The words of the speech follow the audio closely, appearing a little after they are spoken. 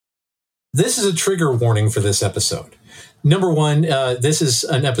This is a trigger warning for this episode. Number one, this is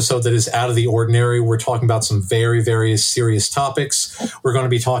an episode that is out of the ordinary. We're talking about some very, very serious topics. We're going to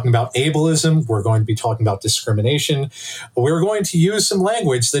be talking about ableism. We're going to be talking about discrimination. We're going to use some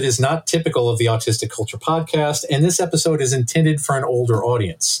language that is not typical of the Autistic Culture podcast, and this episode is intended for an older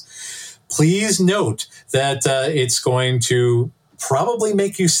audience. Please note that it's going to probably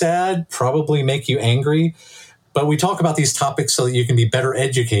make you sad, probably make you angry. But we talk about these topics so that you can be better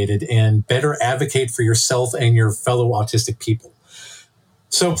educated and better advocate for yourself and your fellow autistic people.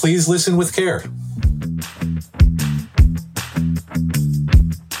 So please listen with care.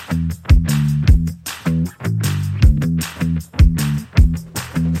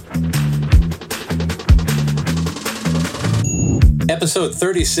 Episode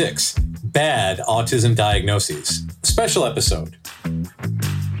 36, Bad Autism Diagnoses. Special episode.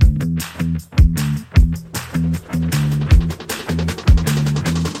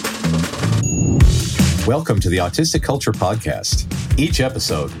 Welcome to the Autistic Culture Podcast. Each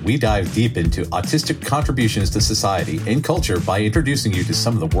episode, we dive deep into autistic contributions to society and culture by introducing you to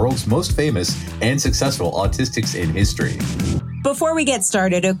some of the world's most famous and successful autistics in history. Before we get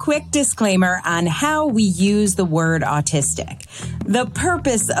started, a quick disclaimer on how we use the word autistic. The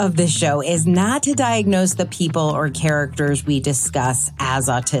purpose of this show is not to diagnose the people or characters we discuss as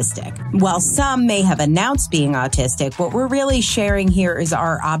autistic. While some may have announced being autistic, what we're really sharing here is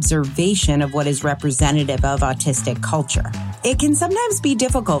our observation of what is representative of autistic culture. It can sometimes be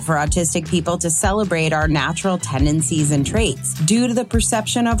difficult for autistic people to celebrate our natural tendencies and traits due to the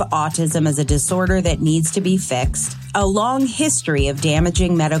perception of autism as a disorder that needs to be fixed, a long history of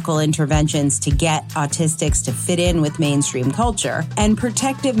damaging medical interventions to get autistics to fit in with mainstream culture, and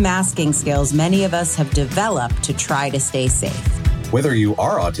protective masking skills many of us have developed to try to stay safe. Whether you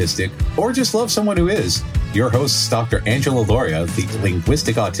are autistic or just love someone who is, your hosts, Dr. Angela Loria, the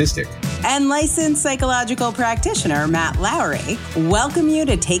linguistic autistic, and licensed psychological practitioner Matt Lowry, welcome you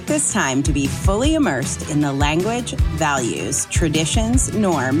to take this time to be fully immersed in the language, values, traditions,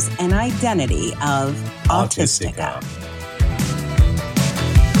 norms, and identity of Autistica.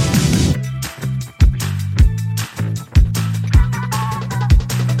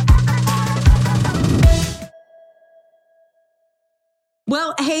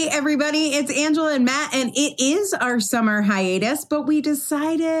 Well, hey, everybody, it's Angela and Matt, and it is our summer hiatus, but we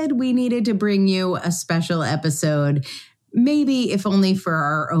decided we needed to bring you a special episode, maybe if only for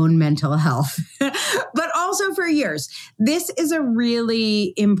our own mental health, but also for yours. This is a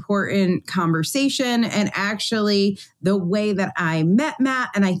really important conversation, and actually the way that I met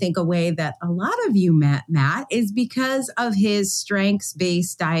Matt, and I think a way that a lot of you met Matt, is because of his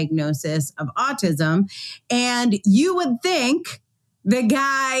strengths-based diagnosis of autism. And you would think the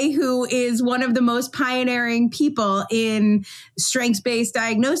guy who is one of the most pioneering people in strengths-based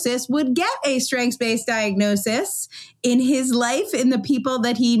diagnosis would get a strengths-based diagnosis in his life, in the people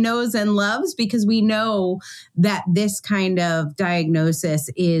that he knows and loves, because we know that this kind of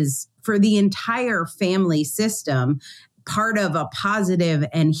diagnosis is, for the entire family system, part of a positive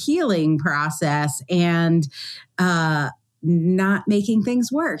and healing process and not making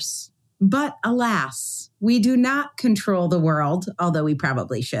things worse. But alas, we do not control the world, although we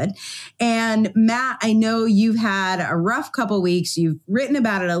probably should. And Matt, I know you've had a rough couple weeks. You've written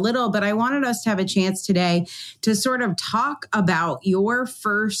about it a little, but I wanted us to have a chance today to sort of talk about your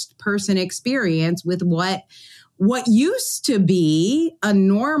first person experience with what used to be a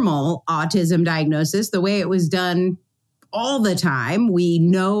normal autism diagnosis, the way it was done all the time. We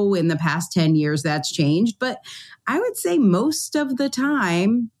know in the past 10 years that's changed, but I would say most of the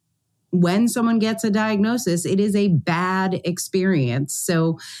time, when someone gets a diagnosis, it is a bad experience.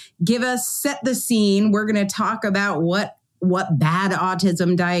 So set the scene. We're going to talk about what bad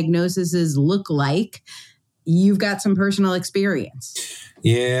autism diagnoses look like. You've got some personal experience.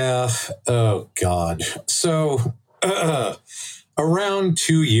 Yeah. Oh, God. So around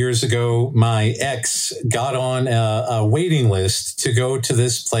 2 years ago, my ex got on a waiting list to go to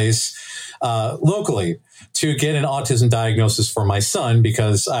this place locally to get an autism diagnosis for my son,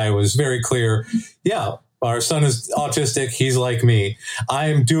 because I was very clear, yeah, our son is autistic. He's like me.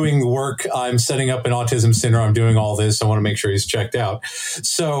 I'm doing the work. I'm setting up an autism center. I'm doing all this. I want to make sure he's checked out.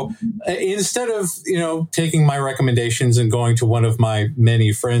 So instead of, taking my recommendations and going to one of my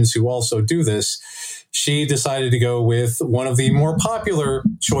many friends who also do this, she decided to go with one of the more popular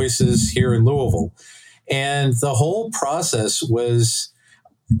choices here in Louisville. And the whole process was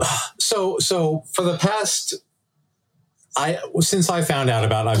so for the past, since I found out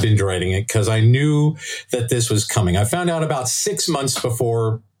about it, I've been dreading it because I knew that this was coming. I found out about 6 months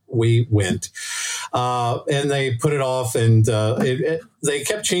before we went. And they put it off, and they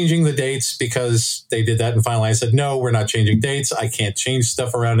kept changing the dates because they did that. And finally I said, no, we're not changing dates. I can't change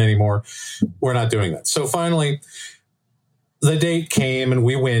stuff around anymore. We're not doing that. So finally, the date came and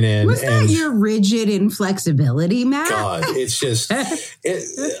we went in. Was that your rigid inflexibility, Matt? God, it's just,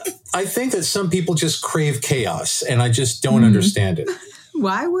 I think that some people just crave chaos, and I just don't understand it.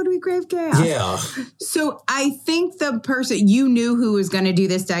 Why would we crave chaos? Yeah. So I think the person, you knew who was going to do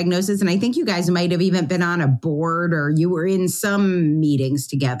this diagnosis, and I think you guys might have even been on a board, or you were in some meetings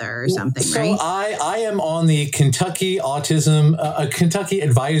together or something, right? So I am on the Kentucky Kentucky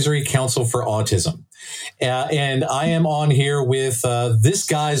Advisory Council for Autism. And I am on here with this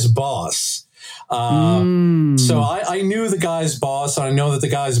guy's boss. So I knew the guy's boss. I know that the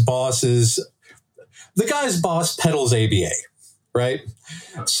guy's boss peddles ABA, right?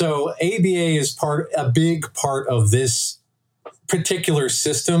 So ABA is a big part of this particular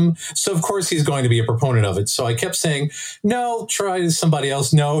system. So of course he's going to be a proponent of it. So I kept saying, no, try somebody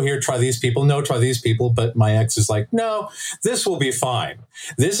else. No, here, try these people. No, try these people. But my ex is like, no, this will be fine.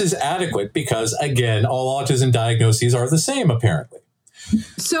 This is adequate because, again, all autism diagnoses are the same, apparently.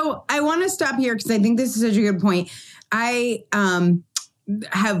 So I want to stop here because I think this is such a good point. I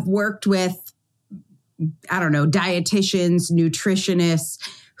have worked with, dietitians, nutritionists,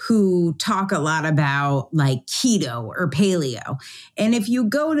 who talk a lot about like keto or paleo. And if you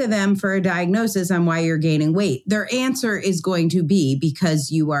go to them for a diagnosis on why you're gaining weight, their answer is going to be because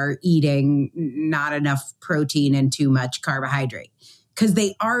you are eating not enough protein and too much carbohydrate, because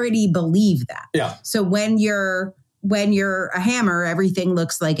they already believe that. Yeah. So when you're a hammer, everything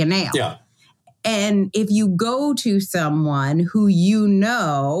looks like a nail. Yeah. And if you go to someone who you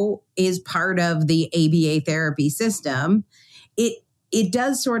know is part of the ABA therapy system, it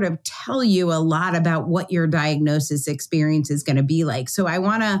does sort of tell you a lot about what your diagnosis experience is going to be like. So I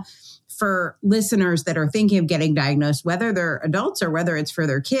want to, for listeners that are thinking of getting diagnosed, whether they're adults or whether it's for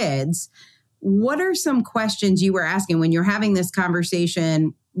their kids, what are some questions you were asking when you're having this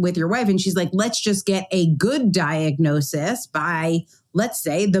conversation with your wife? And she's like, let's just get a good diagnosis by, let's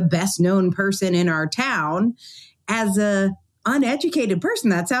say, the best known person in our town. As a uneducated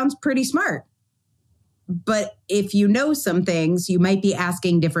person, that sounds pretty smart. But if you know some things, you might be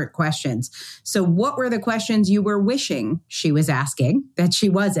asking different questions. So what were the questions you were wishing she was asking that she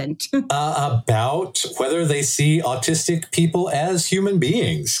wasn't? About whether they see autistic people as human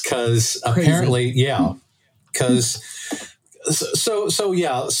beings. Because apparently, yeah. Because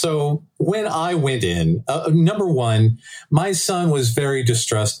So when I went in, number one, my son was very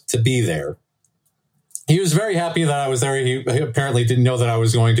distressed to be there. He was very happy that I was there. He apparently didn't know that I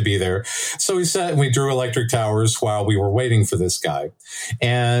was going to be there. So he sat and we drew electric towers while we were waiting for this guy.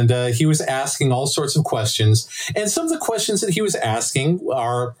 And he was asking all sorts of questions. And some of the questions that he was asking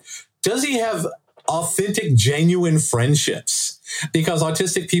are, does he have authentic, genuine friendships? Because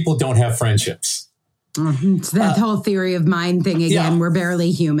autistic people don't have friendships. It's that whole theory of mind thing again. Yeah. We're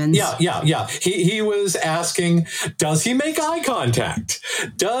barely humans. Yeah. He was asking, does he make eye contact?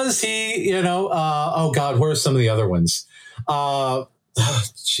 Does he, oh God, where are some of the other ones?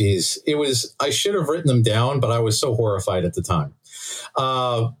 Geez, I should have written them down, but I was so horrified at the time.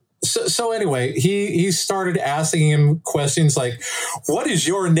 So anyway, he started asking him questions like, what is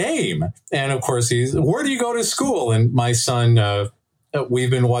your name? And of course, where do you go to school? And my son, we've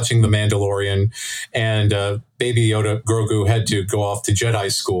been watching The Mandalorian, and Baby Yoda Grogu had to go off to Jedi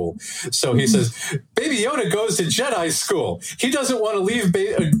school. So he says, Baby Yoda goes to Jedi school. He doesn't want to leave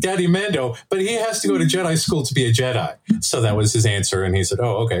Daddy Mando, but he has to go to Jedi school to be a Jedi. So that was his answer. And he said,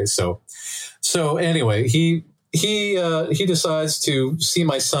 oh, okay. So anyway, he decides to see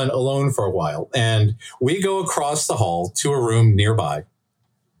my son alone for a while. And we go across the hall to a room nearby.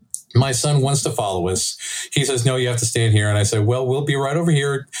 My son wants to follow us. He says, no, you have to stand here. And I said, well, we'll be right over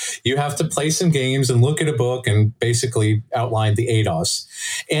here. You have to play some games and look at a book, and basically outline the ADOS.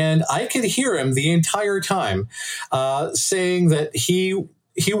 And I could hear him the entire time saying that he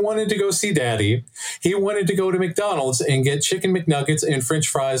wanted to go see Daddy. He wanted to go to McDonald's and get chicken McNuggets and French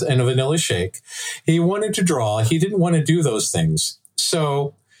fries and a vanilla shake. He wanted to draw. He didn't want to do those things.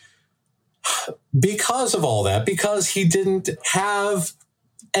 So because of all that, because he didn't have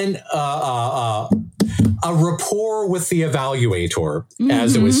a rapport with the evaluator,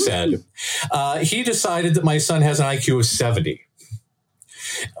 as it was said, he decided that my son has an IQ of 70.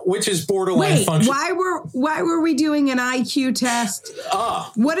 which is borderline function. Why were we doing an IQ test?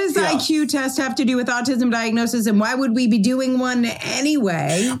 What does the IQ test have to do with autism diagnosis, and why would we be doing one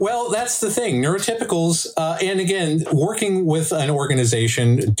anyway? Well, that's the thing. Neurotypicals, and again, working with an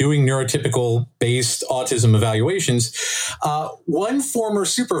organization doing neurotypical-based autism evaluations, one former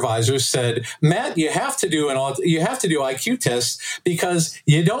supervisor said, "Matt, you have to do IQ tests because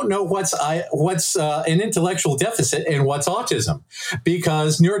you don't know what's an intellectual deficit and what's autism,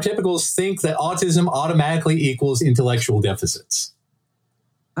 because neurotypicals think that autism automatically equals intellectual deficits."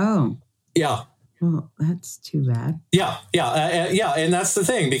 Oh. Yeah. Well, that's too bad. Yeah. And that's the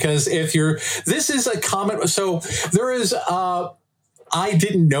thing, because this is a common, so there is, I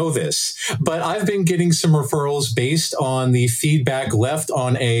didn't know this, but I've been getting some referrals based on the feedback left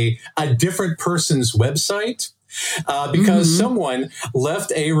on a different person's website. Because someone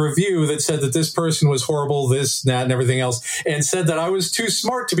left a review that said that this person was horrible, this, that, and everything else, and said that I was too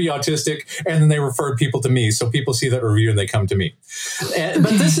smart to be autistic, and then they referred people to me. So people see that review and they come to me. But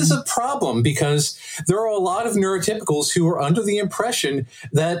this is a problem because there are a lot of neurotypicals who are under the impression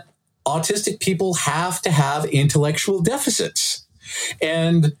that autistic people have to have intellectual deficits.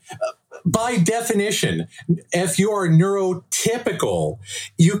 And by definition, if you are neurotypical,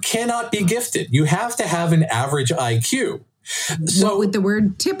 you cannot be gifted. You have to have an average IQ. So with the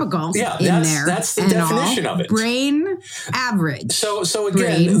word typical that's the definition of it. Brain average. So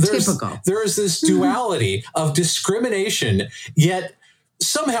again, there's this duality of discrimination, yet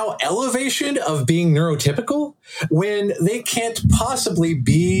somehow elevation of being neurotypical when they can't possibly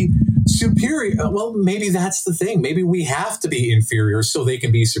be superior. Well, maybe that's the thing. Maybe we have to be inferior so they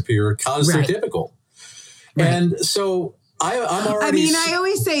can be superior because they're typical. Right. And so I'm already... I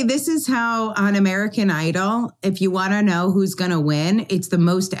always say this is how on American Idol, if you want to know who's going to win, it's the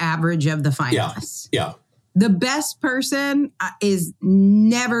most average of the finalists. Yeah. The best person is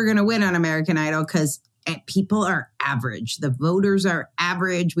never going to win on American Idol because people are average. The voters are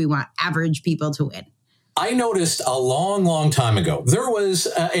average. We want average people to win. I noticed a long, long time ago, there was,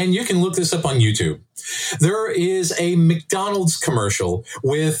 and you can look this up on YouTube, there is a McDonald's commercial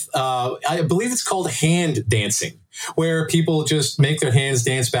with, I believe it's called hand dancing, where people just make their hands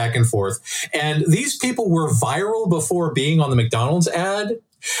dance back and forth. And these people were viral before being on the McDonald's ad.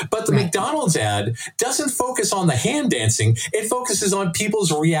 But the McDonald's ad doesn't focus on the hand dancing. It focuses on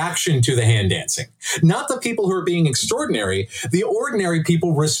people's reaction to the hand dancing. Not the people who are being extraordinary, the ordinary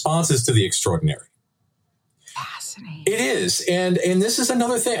people responses to the extraordinary. Fascinating. It is. And this is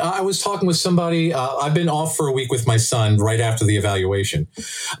another thing. I was talking with somebody. I've been off for a week with my son right after the evaluation.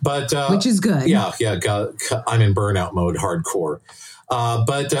 But which is good. Yeah. I'm in burnout mode, hardcore.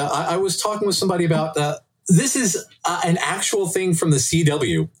 But I was talking with somebody about... this is an actual thing from the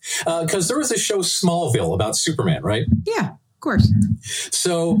CW, because there was a show Smallville about Superman, right? Yeah, of course.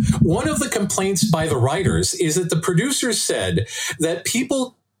 So one of the complaints by the writers is that the producers said that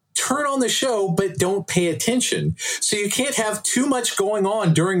people turn on the show but don't pay attention. So you can't have too much going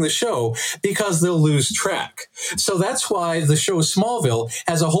on during the show because they'll lose track. So that's why the show Smallville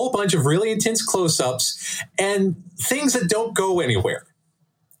has a whole bunch of really intense close-ups and things that don't go anywhere.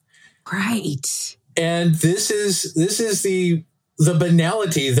 Right. And this is the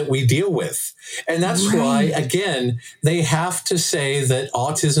banality that we deal with. And that's why, again, they have to say that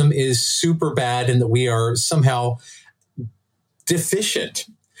autism is super bad and that we are somehow deficient.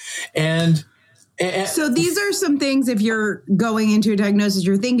 And so these are some things, if you're going into a diagnosis,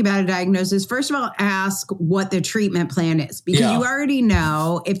 you're thinking about a diagnosis, first of all, ask what the treatment plan is, because you already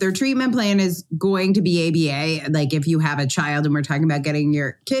know if their treatment plan is going to be ABA, like if you have a child and we're talking about getting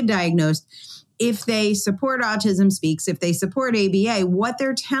your kid diagnosed, if they support Autism Speaks, if they support ABA, what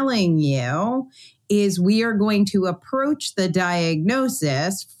they're telling you is we are going to approach the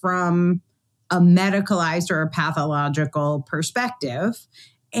diagnosis from a medicalized or a pathological perspective.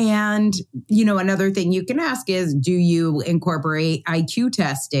 And, another thing you can ask is, do you incorporate IQ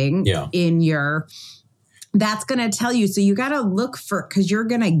testing in your, that's going to tell you. So you got to look for, because you're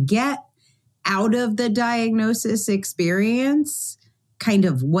going to get out of the diagnosis experience kind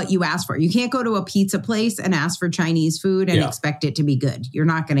of what you ask for. You can't go to a pizza place and ask for Chinese food and expect it to be good. You're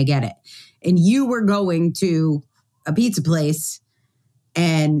not going to get it. And you were going to a pizza place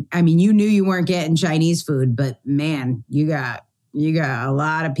and you knew you weren't getting Chinese food, but man, you got a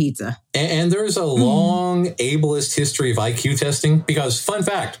lot of pizza. And there's a long ableist history of IQ testing because, fun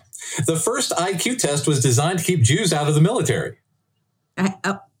fact, the first IQ test was designed to keep Jews out of the military.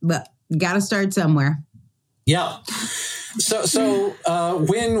 But got to start somewhere. Yeah. So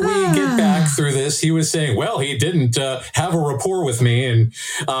when we get back through this, he was saying, well, he didn't have a rapport with me, and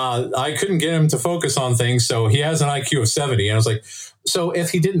I couldn't get him to focus on things, so he has an IQ of 70. And I was like, so if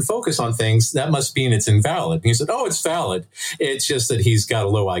he didn't focus on things, that must mean it's invalid. And he said, oh, it's valid. It's just that he's got a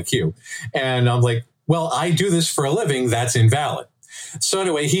low IQ. And I'm like, well, I do this for a living. That's invalid. So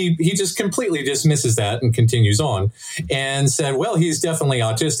anyway, he just completely dismisses that and continues on and said, well, he's definitely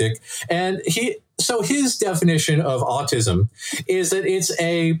autistic. And his definition of autism is that it's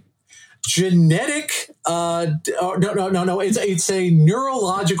a genetic, it's a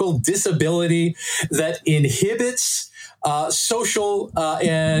neurological disability that inhibits social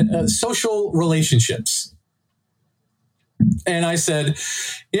relationships. And I said,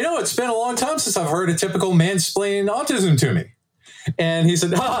 it's been a long time since I've heard a typical mansplain autism to me. And he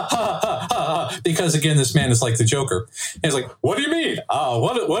said, ha, ha, ha, ha, because again, this man is like the Joker. And he's like, what do you mean?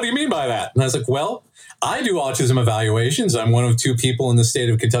 What do you mean by that? And I was like, well, I do autism evaluations. I'm one of 2 people in the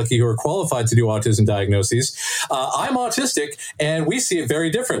state of Kentucky who are qualified to do autism diagnoses. I'm autistic, and we see it very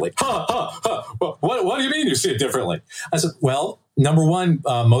differently. Ha, ha, ha. What do you mean you see it differently? I said, well, number one,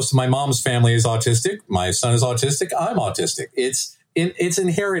 most of my mom's family is autistic. My son is autistic. I'm autistic. It's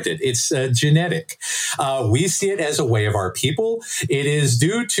inherited. It's genetic. We see it as a way of our people. It is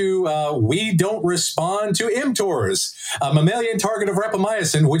due to we don't respond to mTORs, a mammalian target of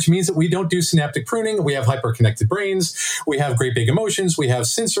rapamycin, which means that we don't do synaptic pruning. We have hyperconnected brains. We have great big emotions. We have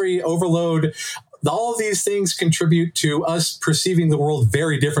sensory overload. All of these things contribute to us perceiving the world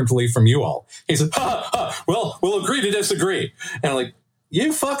very differently from you all. He said, well, we'll agree to disagree. And I'm like,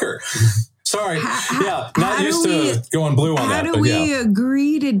 you fucker. Sorry. Not used to going blue on that. How do we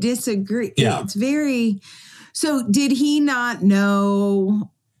agree to disagree? Yeah. It's very... So did he not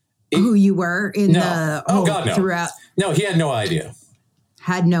know who you were in the... Oh, God, no. Throughout? No, he had no idea.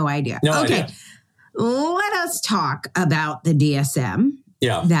 Had no idea. No idea. Let us talk about the DSM.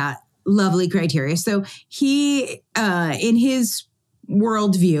 Yeah. That lovely criteria. So he, in his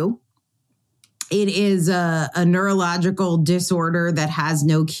worldview, it is a neurological disorder that has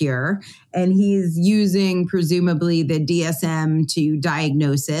no cure, and he's using presumably the DSM to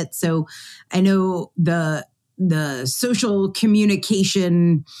diagnose it. So I know the social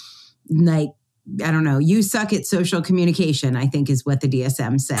communication, like, I don't know, you suck at social communication, I think is what the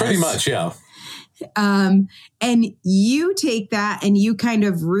DSM says. Pretty much, yeah. And you take that and you kind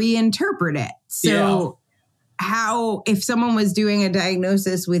of reinterpret it. So how, if someone was doing a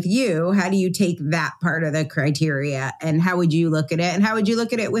diagnosis with you, how do you take that part of the criteria and how would you look at it? And how would you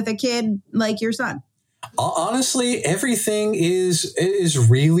look at it with a kid like your son? Honestly, everything is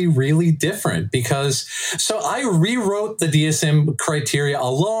really, really different because so I rewrote the DSM criteria a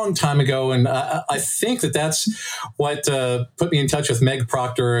long time ago. And I think that's what put me in touch with Meg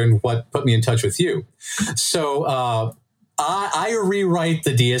Proctor and what put me in touch with you. So, I rewrite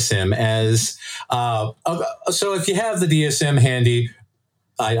the DSM as, so if you have the DSM handy,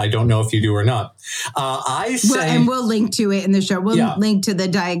 I don't know if you do or not. I say, and we'll link to it in the show. We'll link to the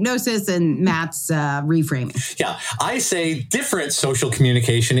diagnosis and Matt's reframing. Yeah. I say different social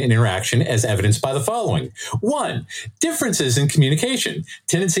communication and interaction as evidenced by the following. 1, differences in communication,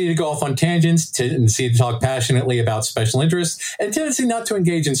 tendency to go off on tangents, tendency to talk passionately about special interests, and tendency not to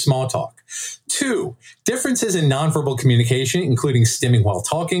engage in small talk. 2, differences in nonverbal communication, including stimming while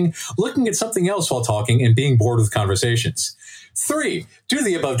talking, looking at something else while talking, and being bored with conversations. 3, due to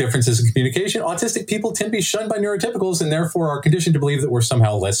the above differences in communication, autistic people tend to be shunned by neurotypicals and therefore are conditioned to believe that we're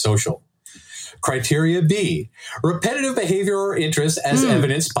somehow less social. Criteria B, repetitive behavior or interest as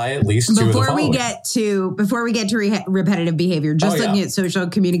evidenced by at least 2 of the following. Before we get to repetitive behavior, just looking at social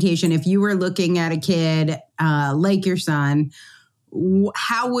communication, if you were looking at a kid like your son,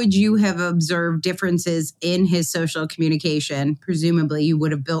 how would you have observed differences in his social communication? Presumably you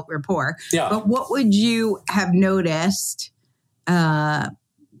would have built rapport. Yeah. But what would you have noticed?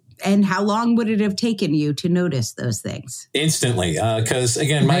 And how long would it have taken you to notice those things? Instantly. Because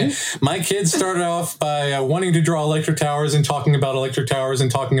again, my kids started off by wanting to draw electric towers and talking about electric towers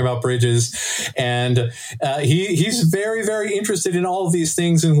and talking about bridges. And he's very, very interested in all of these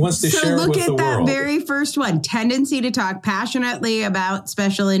things and wants to share it with the world. So look at that very first one, tendency to talk passionately about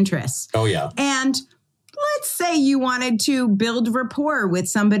special interests. Oh, yeah. And let's say you wanted to build rapport with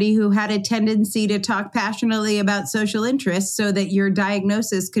somebody who had a tendency to talk passionately about social interests so that your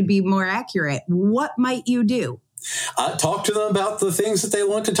diagnosis could be more accurate. What might you do? Talk to them about the things that they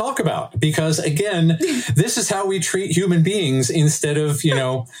want to talk about. Because again, this is how we treat human beings instead of,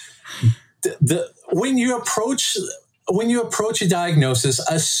 when you approach a diagnosis,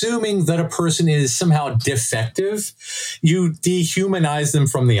 assuming that a person is somehow defective, you dehumanize them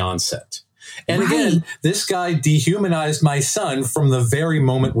from the onset. And again, this guy dehumanized my son from the very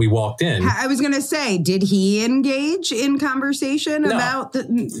moment we walked in. I was going to say, did he engage in conversation about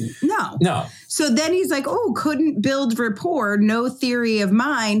No. So then he's like, oh, couldn't build rapport, no theory of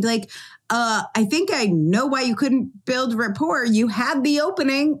mind. Like, I think I know why you couldn't build rapport. You had the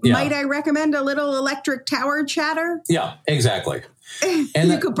opening. Yeah. Might I recommend a little electric tower chatter? Yeah, exactly. And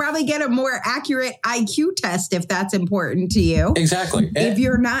you could probably get a more accurate IQ test if that's important to you. Exactly. If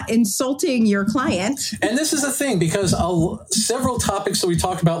you're not insulting your client. And this is the thing, because several topics that we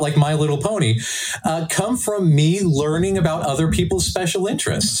talked about, like My Little Pony, come from me learning about other people's special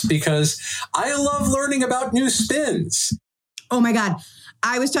interests, because I love learning about new spins. Oh, my God.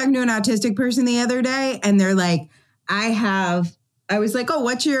 I was talking to an autistic person the other day, and they're like, I was like, oh,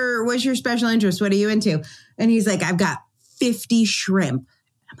 what's your special interest? What are you into? And he's like, I've got 50 shrimp.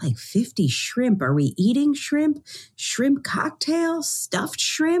 I'm like, 50 shrimp? Are we eating shrimp? Shrimp cocktail? Stuffed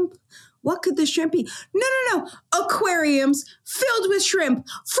shrimp? What could the shrimp be? No. Aquariums filled with shrimp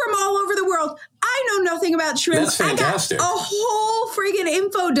from all over the world. I know nothing about shrimp. That's fantastic. I got a whole friggin'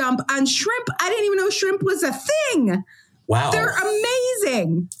 info dump on shrimp. I didn't even know shrimp was a thing. Wow. They're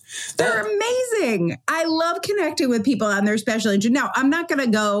amazing. They're amazing. I love connecting with people on their special interest. Now, I'm not going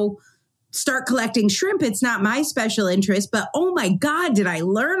to go start collecting shrimp. It's not my special interest, but oh my God, did I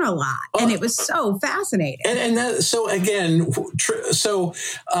learn a lot. And it was so fascinating. And that, so again,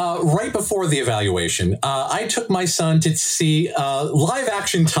 right before the evaluation, I took my son to see live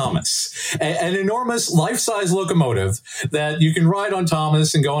action Thomas, an enormous life-size locomotive that you can ride on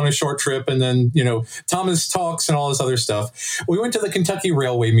Thomas and go on a short trip. And then, Thomas talks and all this other stuff. We went to the Kentucky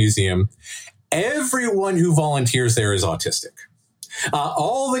Railway Museum. Everyone who volunteers there is autistic.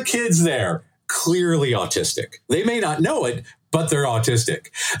 All the kids there, clearly autistic. They may not know it, but they're autistic.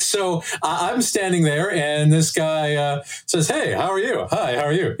 So I'm standing there, and this guy says, hey, how are you? Hi, how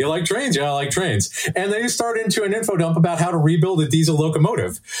are you? You like trains? Yeah, I like trains. And then he started into an info dump about how to rebuild a diesel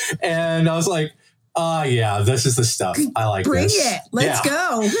locomotive. And I was like, yeah, this is the stuff. I like Bring this. Bring it. Let's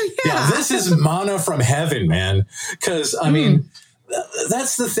go. Yeah, this is manna from heaven, man. Because, I mean...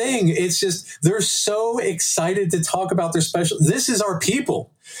 That's the thing. It's just, they're so excited to talk about their special. This is our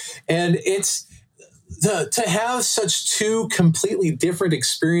people. And it's to have such two completely different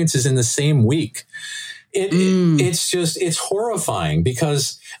experiences in the same week. It's horrifying,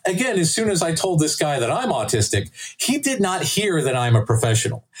 because again, as soon as I told this guy that I'm autistic, he did not hear that I'm a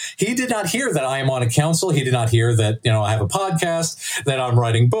professional. He did not hear that I am on a council. He did not hear that, I have a podcast, that I'm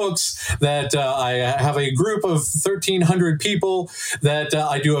writing books, that I have a group of 1,300 people, that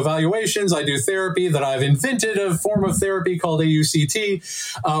I do evaluations, I do therapy, that I've invented a form of therapy called AUCT.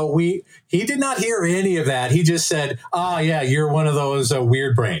 He did not hear any of that. He just said, yeah, you're one of those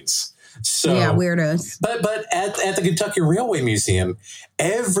weird brains. So, yeah, weirdos. But at the Kentucky Railway Museum,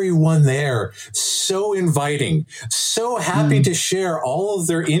 everyone there, so inviting, so happy to share all of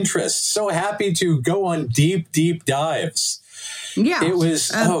their interests, so happy to go on deep, deep dives. Yeah. It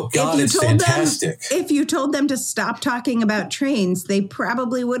was, it's fantastic. If you told them to stop talking about trains, they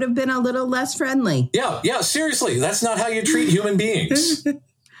probably would have been a little less friendly. Yeah, seriously. That's not how you treat human beings.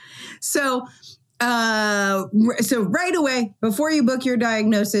 So right away, before you book your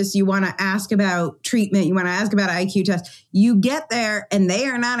diagnosis, you want to ask about treatment. You want to ask about IQ tests. You get there and they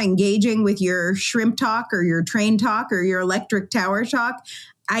are not engaging with your shrimp talk or your train talk or your electric tower talk.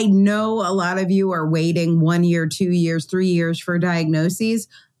 I know a lot of you are waiting 1 year, 2 years, 3 years for diagnoses.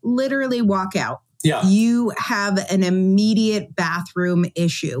 Literally walk out. Yeah. You have an immediate bathroom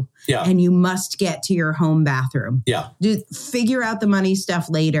issue. Yeah. And you must get to your home bathroom. Yeah. Just figure out the money stuff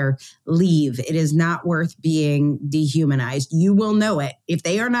later. Leave. It is not worth being dehumanized. You will know it. If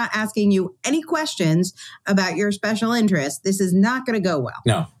they are not asking you any questions about your special interest, this is not going to go well.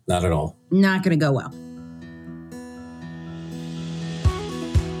 No, not at all. Not going to go well.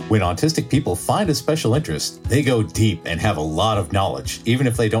 When autistic people find a special interest, they go deep and have a lot of knowledge, even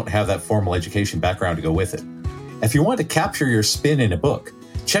if they don't have that formal education background to go with it. If you want to capture your spin in a book,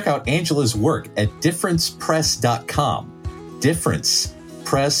 check out Angela's work at differencepress.com,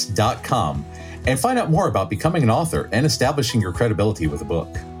 differencepress.com, and find out more about becoming an author and establishing your credibility with a book.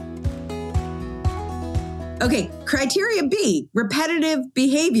 Okay, criteria B, repetitive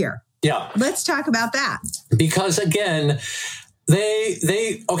behavior. Yeah. Let's talk about that. Because again,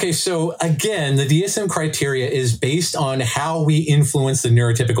 so again, the DSM criteria is based on how we influence the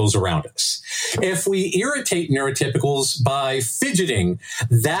neurotypicals around us. If we irritate neurotypicals by fidgeting,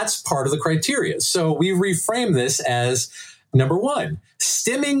 that's part of the criteria. So we reframe this as number one,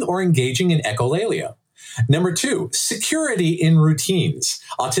 stimming or engaging in echolalia. Number 2, security in routines.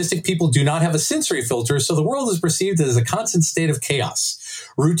 Autistic people do not have a sensory filter, so the world is perceived as a constant state of chaos.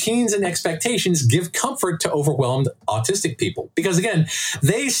 Routines and expectations give comfort to overwhelmed autistic people because, again,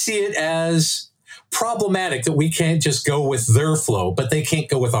 they see it as problematic that we can't just go with their flow, but they can't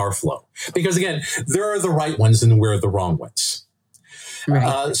go with our flow. Because, again, they're the right ones and we're the wrong ones.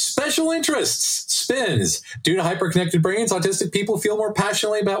 Right. Special interests, spins. Due to hyperconnected brains, autistic people feel more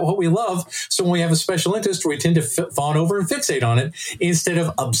passionately about what we love. So when we have a special interest, we tend to fawn over and fixate on it instead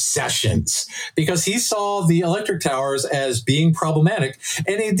of obsessions. Because he saw the electric towers as being problematic.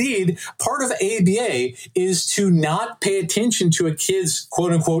 And indeed, part of ABA is to not pay attention to a kid's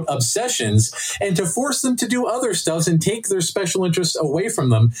quote unquote obsessions and to force them to do other stuff and take their special interests away from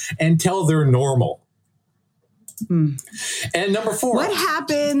them until they're normal. And number 4, what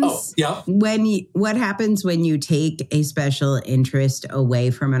happens what happens when you take a special interest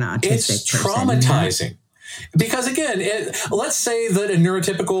away from an autistic It's person? traumatizing. Because again, let's say that a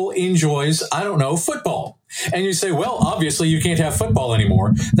neurotypical enjoys, I don't know, football. And you say, well, obviously you can't have football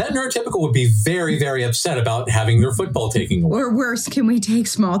anymore. That neurotypical would be very, very upset about having their football taken away. Or worse, can we take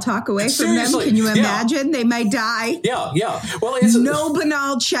small talk away from them? Can you imagine? They might die. Yeah. Well, it's no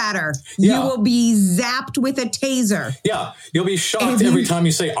banal chatter. Yeah. You will be zapped with a taser. Yeah. You'll be shocked every time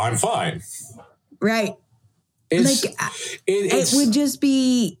you say, I'm fine. Right. It would just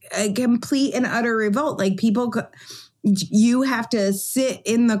be a complete and utter revolt. Like you have to sit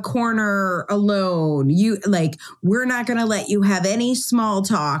in the corner alone. We're not going to let you have any small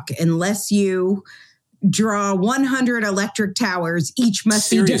talk unless you draw 100 electric towers. Each must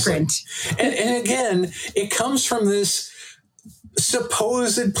Seriously. be different. And again, it comes from this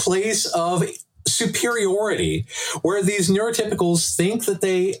supposed place of superiority where these neurotypicals think that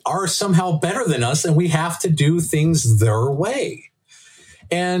they are somehow better than us and we have to do things their way.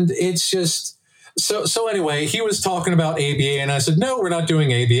 And it's just so anyway, he was talking about ABA and I said, no, we're not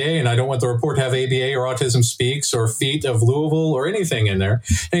doing ABA and I don't want the report to have ABA or Autism Speaks or Feet of Louisville or anything in there.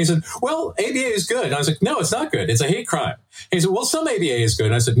 And he said, well, ABA is good. And I was like, no, it's not good. It's a hate crime. And he said, well, some ABA is good.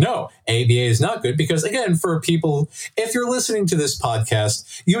 And I said, no, ABA is not good because, again, for people, if you're listening to this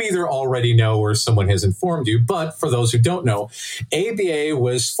podcast, you either already know or someone has informed you. But for those who don't know, ABA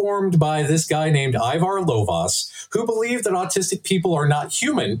was formed by this guy named Ivar Lovaas, who believed that autistic people are not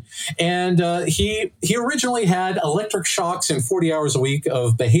human. And he originally had electric shocks and 40 hours a week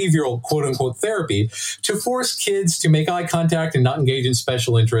of behavioral, quote unquote, therapy to force kids to make eye contact and not engage in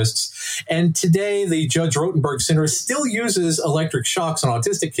special interests. And today, the Judge Rotenberg Center still uses electric shocks on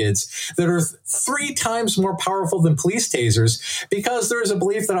autistic kids that are 3 times more powerful than police tasers because there is a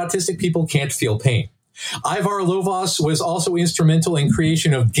belief that autistic people can't feel pain. Ivar Lovaas was also instrumental in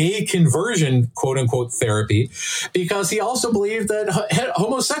creation of gay conversion, quote unquote, therapy, because he also believed that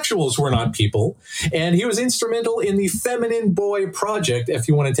homosexuals were not people. And he was instrumental in the Feminine Boy Project, if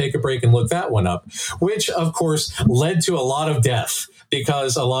you want to take a break and look that one up, which, of course, led to a lot of death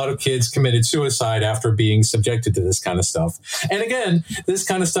because a lot of kids committed suicide after being subjected to this kind of stuff. And again, this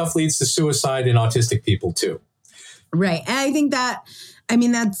kind of stuff leads to suicide in autistic people, too. Right. And I think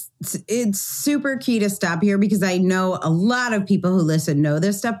it's super key to stop here because I know a lot of people who listen know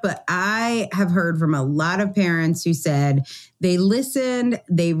this stuff, but I have heard from a lot of parents who said they listened,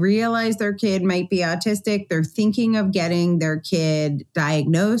 they realized their kid might be autistic, they're thinking of getting their kid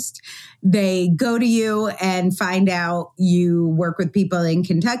diagnosed. They go to you and find out you work with people in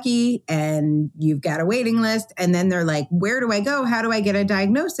Kentucky and you've got a waiting list. And then they're like, where do I go? How do I get a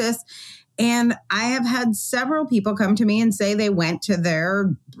diagnosis? And I have had several people come to me and say they went to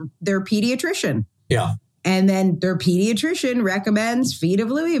their pediatrician. Yeah. And then their pediatrician recommends Feet of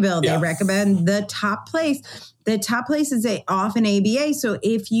Louisville. Yeah. They recommend the top place. The top place is often ABA. So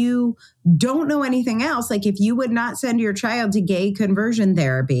if you don't know anything else, like if you would not send your child to gay conversion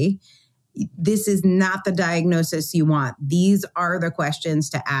therapy, this is not the diagnosis you want. These are the questions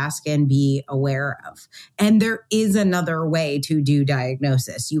to ask and be aware of. And there is another way to do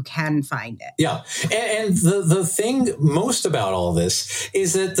diagnosis. You can find it. Yeah. And the thing most about all this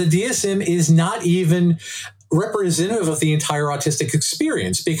is that the DSM is not even representative of the entire autistic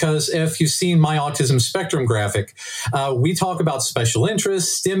experience, because if you've seen my autism spectrum graphic, we talk about special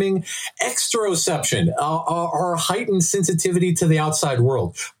interests, stimming, exteroception, our heightened sensitivity to the outside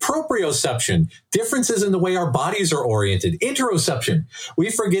world, proprioception, differences in the way our bodies are oriented, interoception, we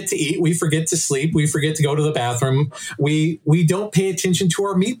forget to eat, we forget to sleep, we forget to go to the bathroom, we don't pay attention to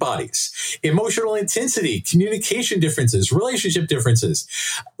our meat bodies, emotional intensity, communication differences, relationship differences.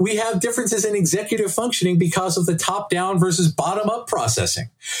 We have differences in executive functioning because because of the top-down versus bottom-up processing.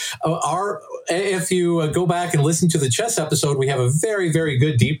 If you go back and listen to the chess episode, we have a very, very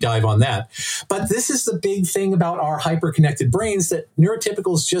good deep dive on that. But this is the big thing about our hyper-connected brains that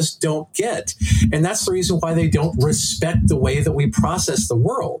neurotypicals just don't get. And that's the reason why they don't respect the way that we process the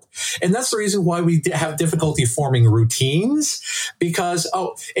world. And that's the reason why we have difficulty forming routines, because,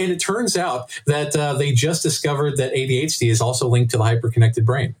 and it turns out that they just discovered that ADHD is also linked to the hyper-connected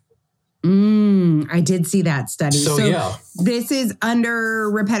brain. I did see that study. So yeah. This is under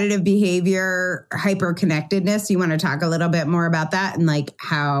repetitive behavior, hyperconnectedness. You want to talk a little bit more about that and like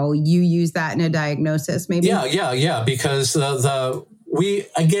how you use that in a diagnosis, maybe? Yeah. Because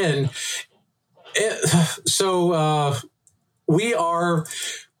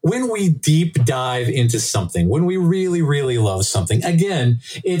when we deep dive into something, when we really, really love something, again,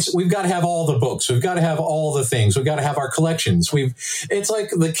 we've got to have all the books. We've got to have all the things. We've got to have our collections. It's like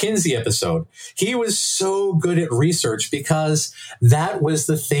the Kinsey episode. He was so good at research because that was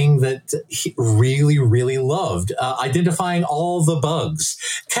the thing that he really, really loved. Identifying all the bugs,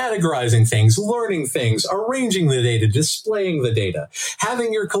 categorizing things, learning things, arranging the data, displaying the data,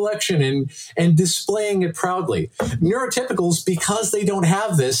 having your collection and displaying it proudly. Neurotypicals, because they don't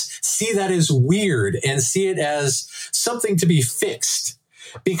have this, see that as weird and see it as something to be fixed.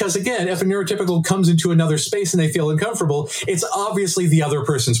 Because again, if a neurotypical comes into another space and they feel uncomfortable, it's obviously the other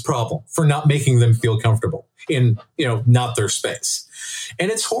person's problem for not making them feel comfortable in, not their space.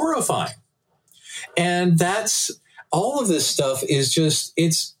 And it's horrifying. And that's all of this stuff is just,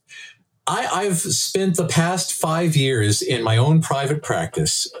 I've spent the past 5 years in my own private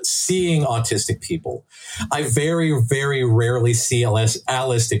practice seeing autistic people. I very, very rarely see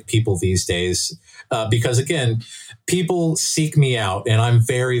allistic people these days because, again, people seek me out, and I'm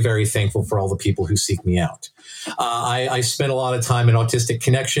very, very thankful for all the people who seek me out. I spent a lot of time in Autistic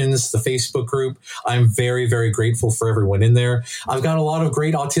Connections, the Facebook group. I'm very, very grateful for everyone in there. I've got a lot of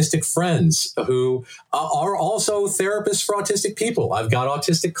great autistic friends who are also therapists for autistic people. I've got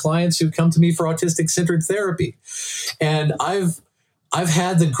autistic clients who come to me for autistic-centered therapy. And I've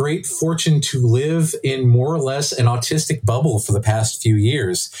had the great fortune to live in more or less an autistic bubble for the past few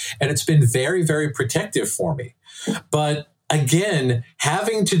years. And it's been very, very protective for me. But again,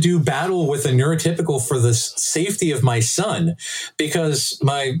 having to do battle with a neurotypical for the safety of my son, because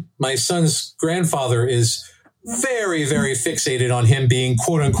my son's grandfather is very, very fixated on him being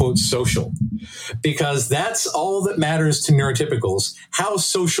quote unquote social, because that's all that matters to neurotypicals. How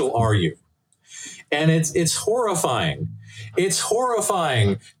social are you? And it's horrifying. It's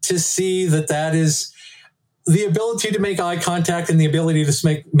horrifying to see that is the ability to make eye contact and the ability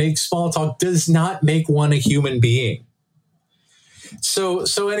to make small talk does not make one a human being.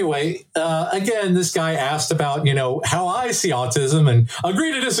 So anyway, again, this guy asked about, how I see autism and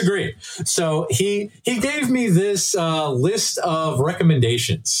agree to disagree. So he gave me this list of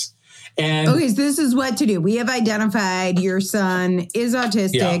recommendations. And okay, so this is what to do. We have identified your son is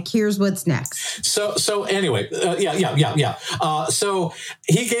autistic. Yeah. Here's what's next. So anyway, so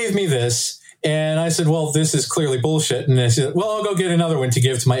he gave me this. And I said, well, this is clearly bullshit. And I said, well, I'll go get another one to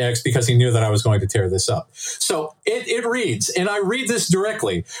give to my ex because he knew that I was going to tear this up. So it reads, and I read this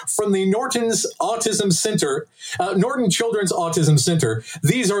directly from the Norton Children's Autism Center.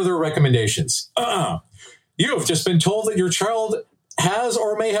 These are their recommendations. You have just been told that your child has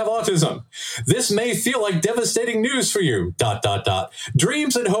or may have autism. This may feel like devastating news for you, ...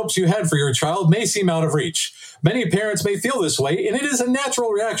 Dreams and hopes you had for your child may seem out of reach. Many parents may feel this way, and it is a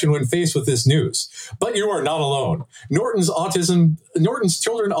natural reaction when faced with this news. But you are not alone. Norton's Children's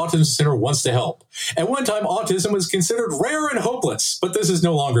Autism Center wants to help. At one time, autism was considered rare and hopeless, but this is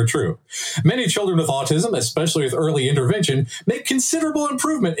no longer true. Many children with autism, especially with early intervention, make considerable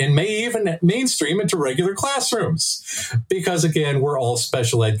improvement and may even mainstream into regular classrooms. Because, again, we're all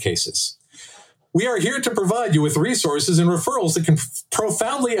special ed cases. We are here to provide you with resources and referrals that can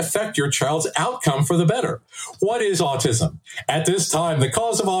profoundly affect your child's outcome for the better. What is autism? At this time, the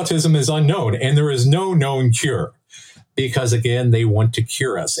cause of autism is unknown, and there is no known cure. Because, again, they want to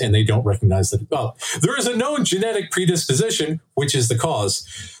cure us, and they don't recognize that. Well, there is a known genetic predisposition, which is the cause.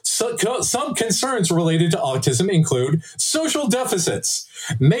 So, some concerns related to autism include social deficits,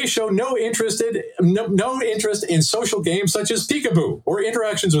 may show no interest in social games such as peekaboo or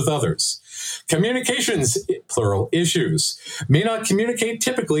interactions with others. Communications, plural, issues, may not communicate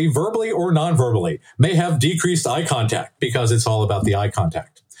typically verbally or non-verbally, may have decreased eye contact because it's all about the eye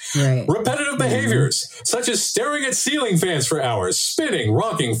contact. Right. Repetitive behaviors, such as staring at ceiling fans for hours, spinning,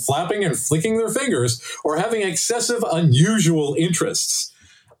 rocking, flapping, and flicking their fingers, or having excessive, unusual interests.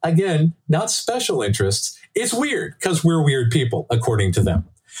 Again, not special interests. It's weird because we're weird people, according to them.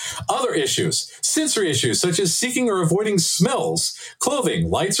 Other issues, sensory issues such as seeking or avoiding smells, clothing,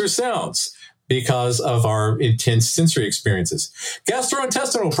 lights, or sounds because of our intense sensory experiences.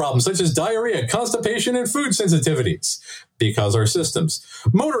 Gastrointestinal problems such as diarrhea, constipation, and food sensitivities because our systems.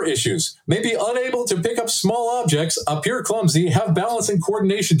 Motor issues may be unable to pick up small objects, appear clumsy, have balance and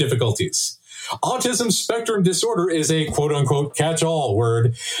coordination difficulties. Autism spectrum disorder is a quote-unquote catch-all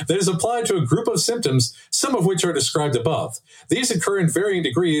word that is applied to a group of symptoms, some of which are described above. These occur in varying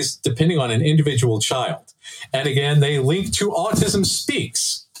degrees depending on an individual child. And again, they link to Autism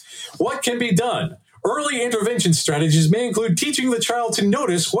Speaks. What can be done? Early intervention strategies may include teaching the child to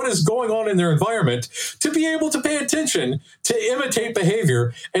notice what is going on in their environment, to be able to pay attention, to imitate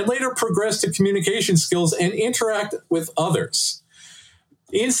behavior, and later progress to communication skills and interact with others.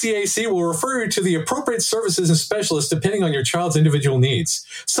 NCAC will refer you to the appropriate services and specialists depending on your child's individual needs.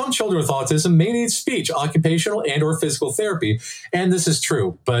 Some children with autism may need speech, occupational, and or physical therapy, and this is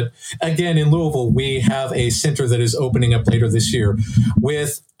true. But again, in Louisville, we have a center that is opening up later this year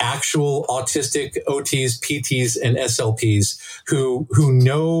with actual autistic OTs, PTs, and SLPs who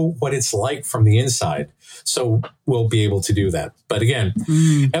know what it's like from the inside. So we'll be able to do that. But again,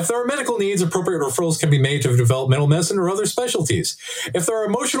 if there are medical needs, appropriate referrals can be made to developmental medicine or other specialties. If there are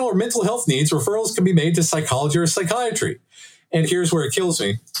emotional or mental health needs, referrals can be made to psychology or psychiatry. And here's where it kills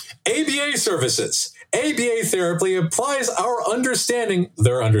me. ABA services. ABA therapy applies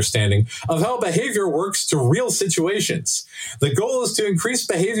their understanding of how behavior works to real situations. The goal is to increase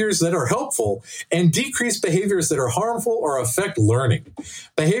behaviors that are helpful and decrease behaviors that are harmful or affect learning.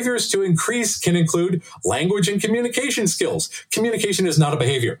 Behaviors to increase can include language and communication skills. Communication is not a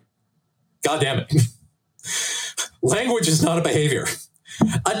behavior. God damn it. Language is not a behavior.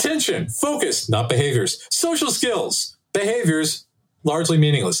 Attention, focus, not behaviors. Social skills, behaviors, largely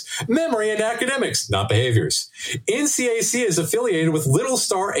meaningless. Memory and academics, not behaviors. NCAC is affiliated with Little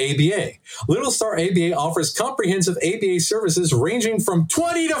Star ABA. Little Star ABA offers comprehensive ABA services ranging from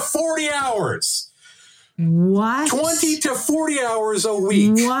 20 to 40 hours. What? 20 to 40 hours a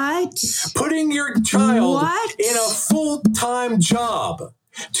week. What? Putting your child in a full-time job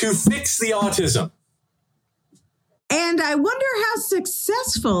to fix the autism. And I wonder how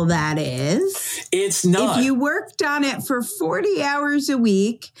successful that is. It's not. If you worked on it for 40 hours a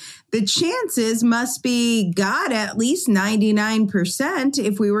week, the chances must be, God, at least 99%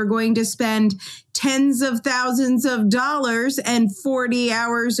 if we were going to spend tens of thousands of dollars and 40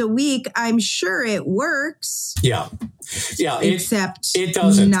 hours a week. I'm sure it works. Yeah. Except it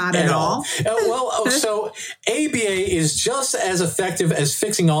doesn't not at all. So ABA is just as effective as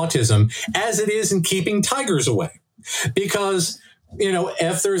fixing autism as it is in keeping tigers away. Because,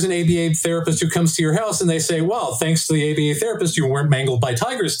 if there's an ABA therapist who comes to your house and they say, well, thanks to the ABA therapist, you weren't mangled by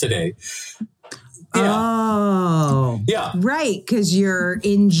tigers today. Yeah. Oh. Yeah. Right, because you're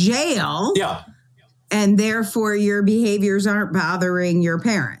in jail. Yeah. And therefore, your behaviors aren't bothering your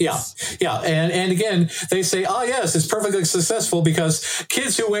parents. Yeah. And again, they say, yes, it's perfectly successful because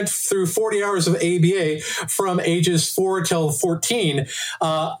kids who went through 40 hours of ABA from ages 4 till 14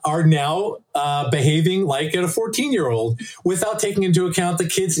 are now behaving like a 14-year-old without taking into account the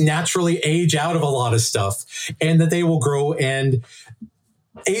kids naturally age out of a lot of stuff and that they will grow. And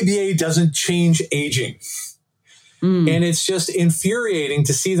ABA doesn't change aging. And it's just infuriating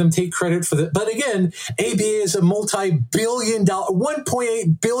to see them take credit for that. But again, ABA is a multi-billion dollar,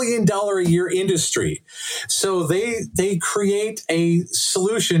 $1.8 billion a year industry. So they create a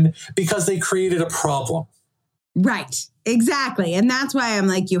solution because they created a problem. Right. Exactly. And that's why I'm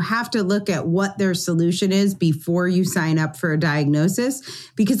like, you have to look at what their solution is before you sign up for a diagnosis,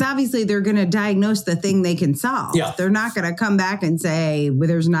 because obviously they're going to diagnose the thing they can solve. Yeah. They're not going to come back and say, well,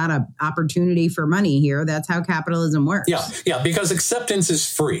 there's not an opportunity for money here. That's how capitalism works. Yeah, because acceptance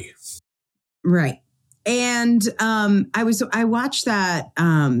is free. Right. And I watched that.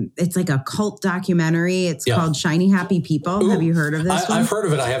 It's like a cult documentary. It's called Shiny Happy People. Ooh, have you heard of this one? I've heard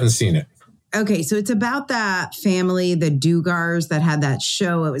of it. I haven't seen it. Okay, so it's about that family, the Dugars, that had that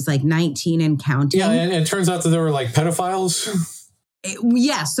show. It was like 19 and counting. Yeah, and it turns out that they were like pedophiles.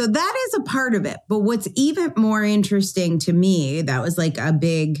 Yeah, so that is a part of it. But what's even more interesting to me, that was like a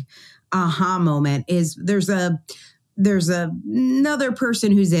big aha moment, is there's another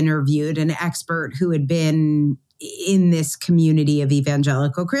person who's interviewed, an expert who had been in this community of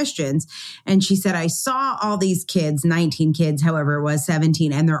evangelical Christians. And she said, I saw all these kids, 19 kids, however it was,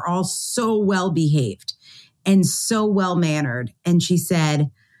 17, and they're all so well behaved and so well mannered. And she said,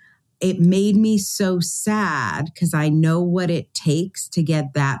 it made me so sad because I know what it takes to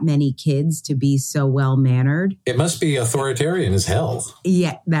get that many kids to be so well mannered. It must be authoritarian as hell.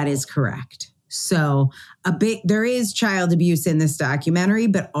 Yeah, that is correct. So there is child abuse in this documentary,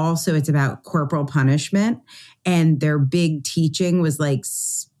 but also it's about corporal punishment. And their big teaching was like,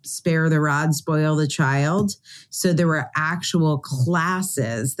 spare the rod, spoil the child. So there were actual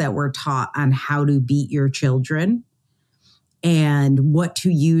classes that were taught on how to beat your children and what to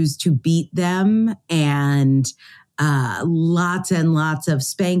use to beat them, and lots and lots of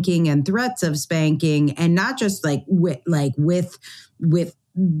spanking and threats of spanking, and not just with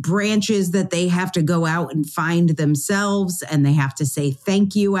branches that they have to go out and find themselves, and they have to say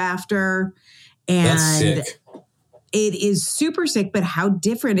thank you after. And that's sick. It is super sick, but how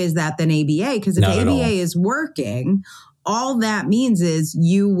different is that than ABA? Because if ABA is working, all that means is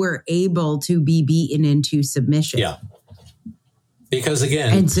you were able to be beaten into submission. Yeah. Because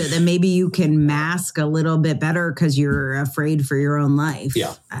again... And so then maybe you can mask a little bit better because you're afraid for your own life.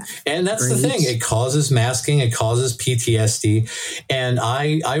 Yeah. And that's the thing. It causes masking. It causes PTSD. And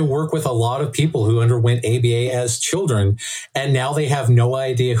I work with a lot of people who underwent ABA as children, and now they have no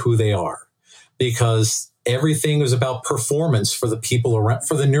idea who they are because everything was about performance for the people around,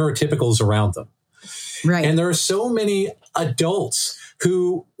 for the neurotypicals around them. Right. And there are so many adults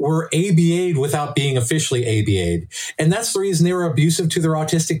who were ABA'd without being officially ABA'd. And that's the reason they were abusive to their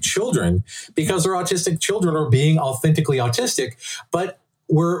autistic children, because their autistic children are being authentically autistic, but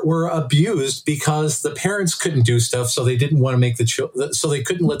were abused because the parents couldn't do stuff. So they didn't want to make so they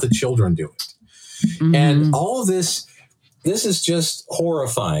couldn't let the children do it. Mm-hmm. And all of this is just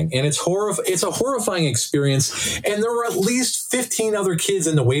horrifying. And it's a horrifying experience. And there were at least 15 other kids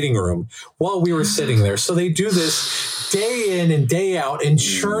in the waiting room while we were sitting there. So they do this day in and day out and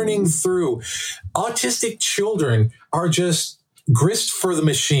churning through. Autistic children are just grist for the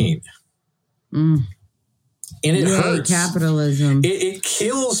machine. Mm. And it hurts. Capitalism. It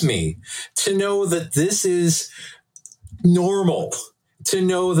kills me to know that this is normal. To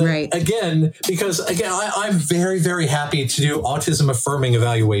know that, again, because, again, I'm very, very happy to do autism affirming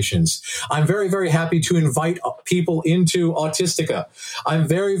evaluations. I'm very, very happy to invite people into Autistica. I'm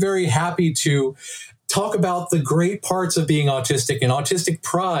very, very happy to talk about the great parts of being autistic and autistic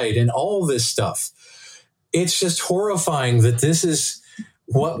pride and all this stuff. It's just horrifying that this is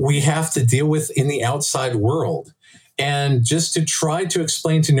what we have to deal with in the outside world. And just to try to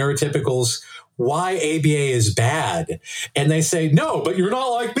explain to neurotypicals why ABA is bad. And they say, no, but you're not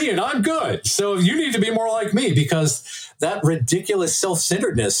like me and I'm good. So you need to be more like me, because that ridiculous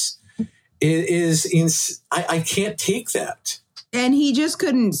self-centeredness I can't take that. And he just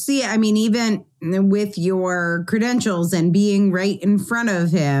couldn't see it. I mean, even with your credentials and being right in front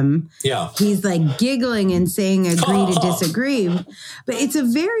of him, he's like giggling and saying agree to disagree. But it's a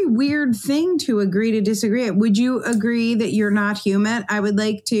very weird thing to agree to disagree. Would you agree that you're not human? I would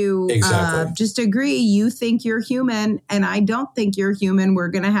like to just agree. You think you're human and I don't think you're human. We're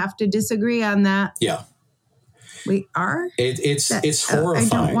going to have to disagree on that. Yeah. We are? It's horrifying. I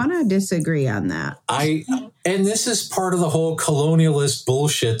don't want to disagree on that. And this is part of the whole colonialist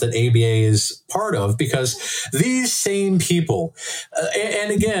bullshit that ABA is part of, because these same people, and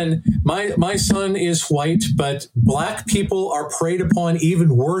again, my son is white, but black people are preyed upon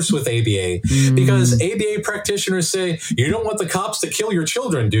even worse with ABA, because ABA practitioners say, you don't want the cops to kill your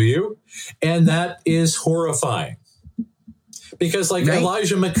children, do you? And that is horrifying. Because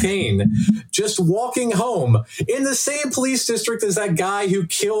Elijah McCain, just walking home in the same police district as that guy who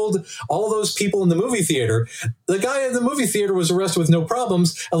killed all those people in the movie theater. The guy in the movie theater was arrested with no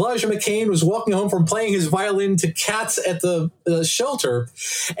problems. Elijah McCain was walking home from playing his violin to cats at the shelter.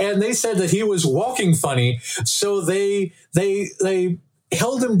 And they said that he was walking funny. So they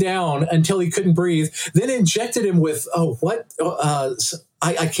held him down until he couldn't breathe, then injected him with,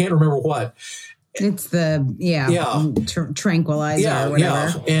 I can't remember what. It's the, tranquilizer or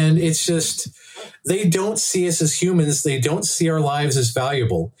whatever. Yeah. And it's just, they don't see us as humans. They don't see our lives as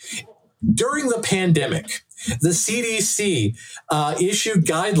valuable. During the pandemic, the CDC issued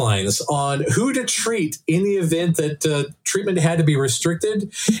guidelines on who to treat in the event that treatment had to be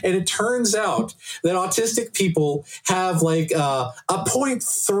restricted. And it turns out that autistic people have like a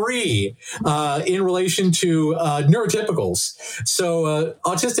 0.3 in relation to neurotypicals. So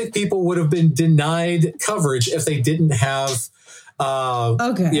autistic people would have been denied coverage if they didn't have.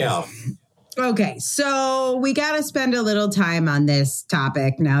 Okay, so we got to spend a little time on this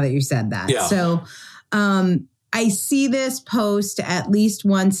topic now that you said that. Yeah. So I see this post at least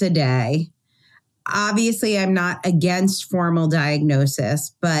once a day. Obviously, I'm not against formal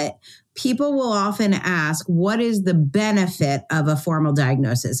diagnosis, but people will often ask, what is the benefit of a formal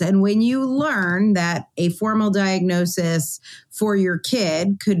diagnosis? And when you learn that a formal diagnosis for your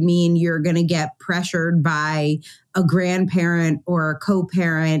kid could mean you're going to get pressured by a grandparent or a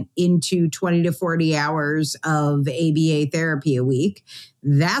co-parent into 20 to 40 hours of ABA therapy a week,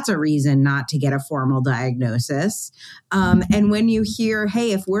 that's a reason not to get a formal diagnosis. And when you hear,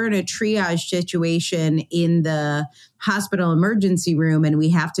 hey, if we're in a triage situation in the hospital emergency room and we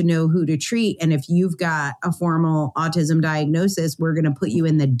have to know who to treat, and if you've got a formal autism diagnosis, we're going to put you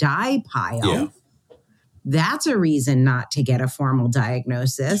in the die pile. Yeah. That's a reason not to get a formal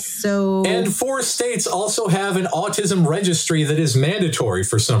diagnosis. So, and 4 states also have an autism registry that is mandatory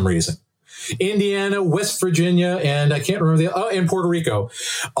for some reason. Indiana, West Virginia, and I can't remember and Puerto Rico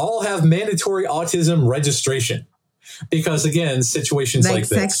all have mandatory autism registration because, again, situations like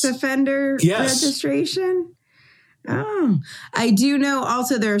this. Sex offender registration? Oh, I do know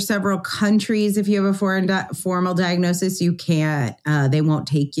also there are several countries, if you have a formal diagnosis, you can't, they won't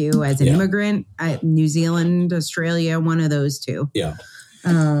take you as an immigrant. New Zealand, Australia, one of those two. Yeah.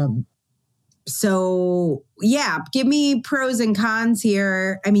 So, give me pros and cons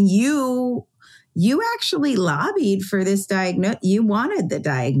here. I mean, you actually lobbied for this diagnosis. You wanted the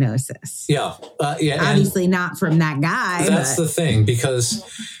diagnosis. Yeah. Obviously not from that guy. That's the thing, because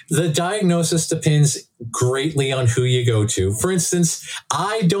the diagnosis depends greatly on who you go to. For instance,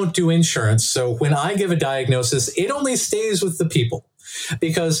 I don't do insurance. So when I give a diagnosis, it only stays with the people.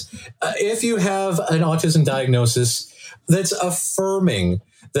 Because if you have an autism diagnosis that's affirming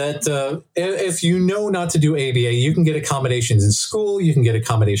that if you know not to do ABA, you can get accommodations in school, you can get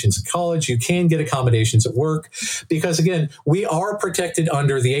accommodations in college, you can get accommodations at work. Because again, we are protected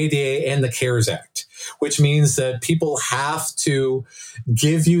under the ADA and the CARES Act, which means that people have to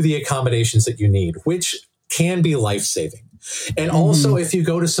give you the accommodations that you need, which can be life-saving. And also, if you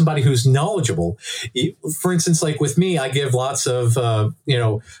go to somebody who's knowledgeable, for instance, like with me, I give lots of,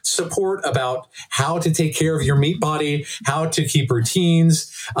 support about how to take care of your meat body, how to keep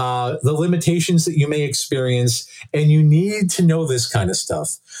routines, the limitations that you may experience. And you need to know this kind of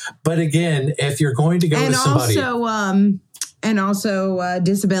stuff. But again, if you're going to go to somebody. And also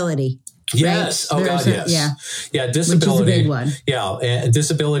disability. Yes. Right? Oh, God, yes. Yeah. Disability. Which is a big one. Yeah. And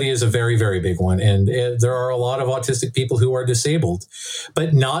disability is a very, very big one. And there are a lot of autistic people who are disabled,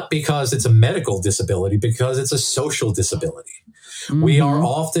 but not because it's a medical disability, because it's a social disability. We are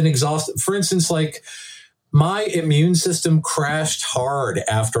often exhausted. For instance, like my immune system crashed hard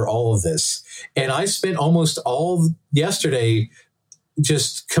after all of this. And I spent almost all yesterday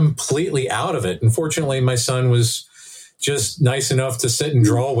just completely out of it. Unfortunately, my son was just nice enough to sit and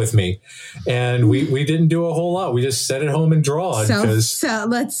draw with me. And we didn't do a whole lot. We just sat at home and draw. So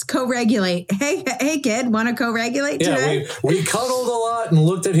let's co-regulate. Hey kid, want to co-regulate today? We cuddled a lot and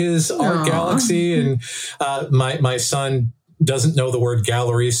looked at his art galaxy. And my son doesn't know the word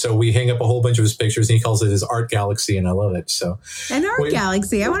gallery, so we hang up a whole bunch of his pictures and he calls it his art galaxy, and I love it. So an art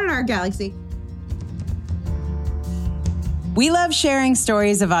galaxy. I want an art galaxy. We love sharing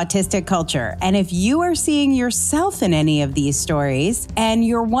stories of autistic culture. And if you are seeing yourself in any of these stories and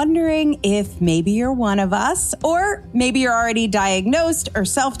you're wondering if maybe you're one of us, or maybe you're already diagnosed or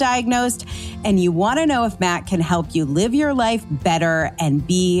self-diagnosed, and you want to know if Matt can help you live your life better and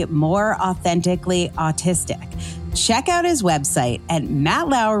be more authentically autistic, check out his website at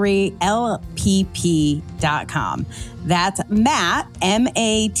mattlowrylpp.com. That's Matt,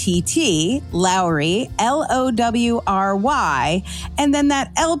 M-A-T-T, Lowry, L-O-W-R-Y. And then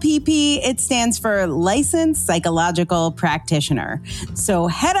that LPP, it stands for Licensed Psychological Practitioner. So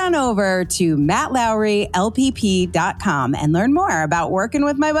head on over to mattlowrylpp.com and learn more about working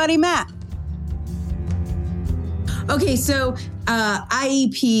with my buddy Matt. Okay, so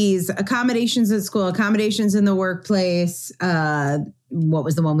IEPs, accommodations at school, accommodations in the workplace. What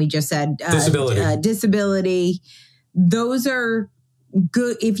was the one we just said? Disability. Those are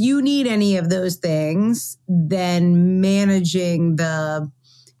good. If you need any of those things, then managing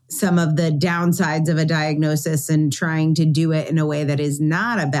some of the downsides of a diagnosis and trying to do it in a way that is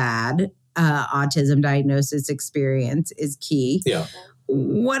not a bad autism diagnosis experience is key. Yeah.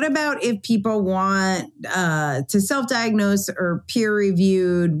 What about if people want to self-diagnose or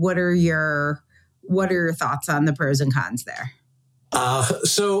peer-reviewed? What are your thoughts on the pros and cons there?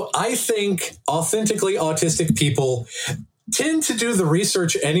 So I think authentically autistic people tend to do the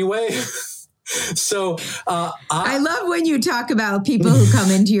research anyway. So I love when you talk about people who come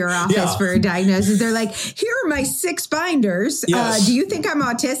into your office for a diagnosis. They're like, here are my 6 binders. Yes. Do you think I'm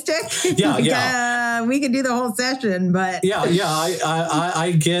autistic? We could do the whole session, but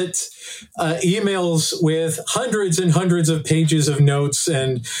I get emails with hundreds and hundreds of pages of notes,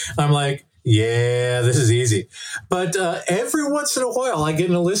 and I'm like, yeah, this is easy. But every once in a while, I get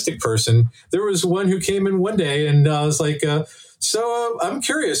an holistic person. There was one who came in one day, and I was like, so I'm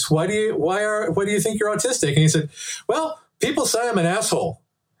curious, why do you think you're autistic? And he said, well, people say I'm an asshole.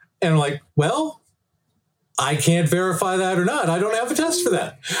 And I'm like, well, I can't verify that or not. I don't have a test for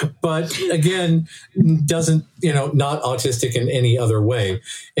that. But again, doesn't, not autistic in any other way.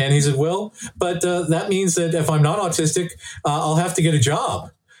 And he said, well, but that means that if I'm not autistic, I'll have to get a job.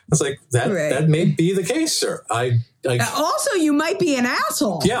 I was like, that may be the case, sir. Also, you might be an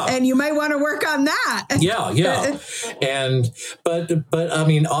asshole. Yeah. And you might want to work on that. Yeah. But I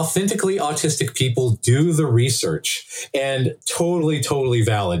mean, authentically autistic people do the research, and totally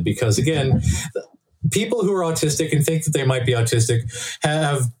valid, because again, people who are autistic and think that they might be autistic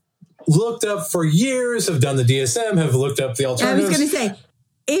have looked up for years, have done the DSM, have looked up the alternatives. I was going to say,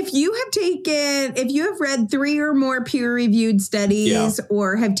 if you have read 3 or more peer-reviewed studies,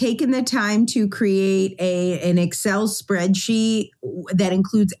 or have taken the time to create an Excel spreadsheet that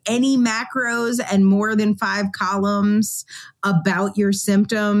includes any macros and more than 5 columns about your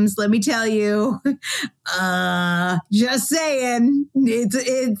symptoms, let me tell you, just saying,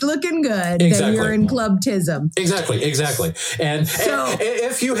 it's looking good that you're in clubtism. Exactly. And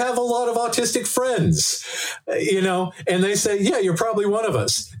if you have a lot of autistic friends, and they say, yeah, you're probably one of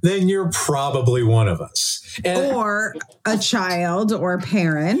us, then you're probably one of us. Or a child or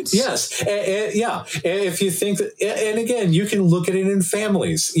parent. Yes. Yeah. If you think that, and again, you can look at it in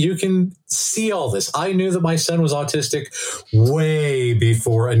families. You can see all this. I knew that my son was autistic way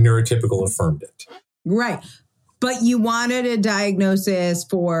before a neurotypical affirmed it. Right. But you wanted a diagnosis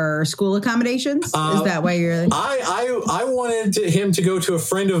for school accommodations? Is that why you're... I wanted him to go to a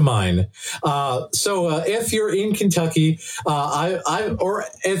friend of mine. So if you're in Kentucky, or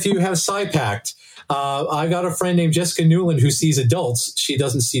if you have SciPact, I got a friend named Jessica Newland who sees adults. She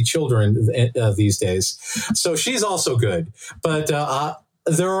doesn't see children these days. So she's also good. But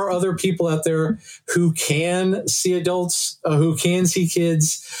there are other people out there who can see adults, who can see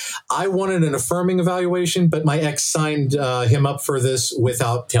kids. I wanted an affirming evaluation, but my ex signed him up for this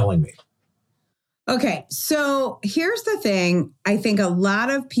without telling me. Okay, so here's the thing. I think a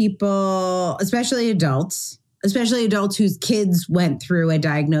lot of people, especially adults whose kids went through a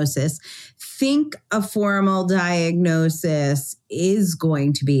diagnosis, think a formal diagnosis is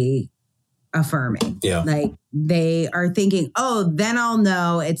going to be affirming. Yeah. Like they are thinking, oh, then I'll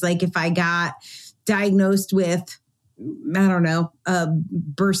know. It's like if I got diagnosed with, I don't know,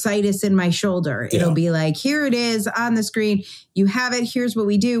 bursitis in my shoulder, it'll be like, here it is on the screen. You have it. Here's what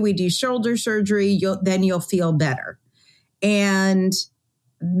we do. We do shoulder surgery. Then you'll feel better. And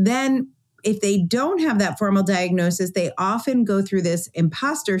then if they don't have that formal diagnosis, they often go through this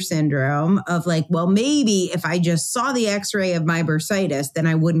imposter syndrome of like, well, maybe if I just saw the x-ray of my bursitis, then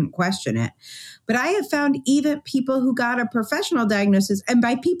I wouldn't question it. But I have found even people who got a professional diagnosis, and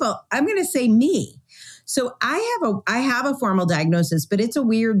by people, I'm going to say me. So I have a formal diagnosis, but it's a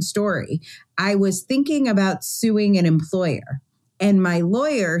weird story. I was thinking about suing an employer, and my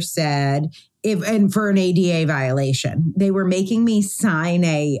lawyer said, and for an ADA violation, they were making me sign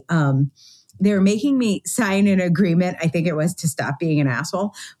an agreement. I think it was to stop being an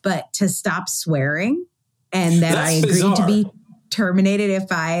asshole, but to stop swearing, and that I agreed to be terminated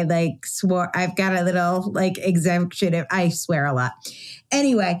if I swore. I've got a little exemption if I swear a lot.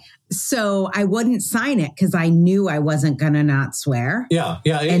 Anyway, so I wouldn't sign it because I knew I wasn't going to not swear. Yeah.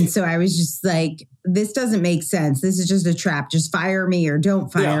 And so I was just like, this doesn't make sense. This is just a trap. Just fire me or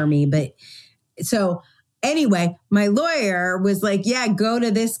don't fire me. But so anyway, my lawyer was like, yeah, go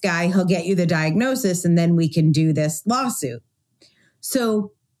to this guy. He'll get you the diagnosis and then we can do this lawsuit.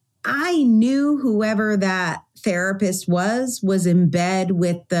 So I knew whoever that therapist was in bed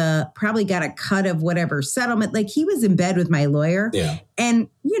with probably got a cut of whatever settlement. Like he was in bed with my lawyer. Yeah. And,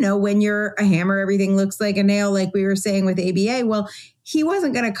 when you're a hammer, everything looks like a nail, like we were saying with ABA. Well, he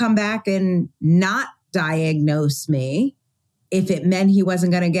wasn't going to come back and not diagnose me if it meant he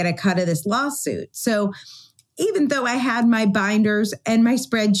wasn't going to get a cut of this lawsuit. So even though I had my binders and my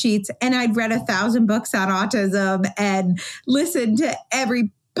spreadsheets and I'd read 1,000 books on autism and listened to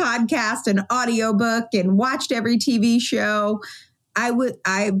every podcast and audiobook and watched every TV show,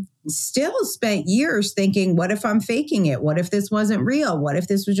 I still spent years thinking, what if I'm faking it? What if this wasn't real? What if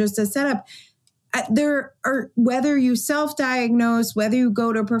this was just a setup? Whether you self-diagnose, whether you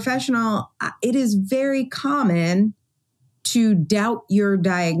go to a professional, it is very common to doubt your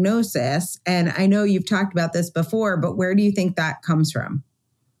diagnosis. And I know you've talked about this before, but where do you think that comes from?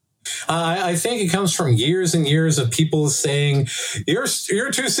 I think it comes from years and years of people saying, you're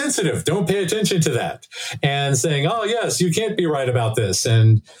too sensitive. Don't pay attention to that. And saying, oh, yes, you can't be right about this.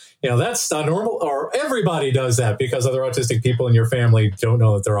 And, that's not normal. Or everybody does that because other autistic people in your family don't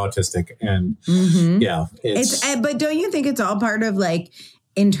know that they're autistic. And yeah, but don't you think it's all part of like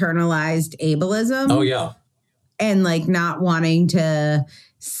internalized ableism? Oh, yeah. And like not wanting to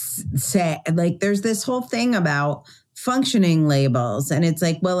say, like, there's this whole thing about functioning labels. And it's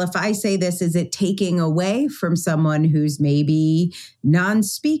like, well, if I say this, is it taking away from someone who's maybe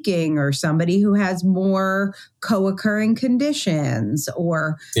non-speaking or somebody who has more co-occurring conditions?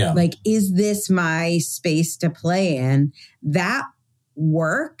 Or like, is this my space to play in? That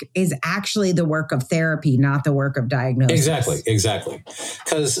work is actually the work of therapy, not the work of diagnosis. Exactly.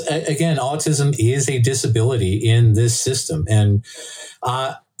 Because again, autism is a disability in this system. And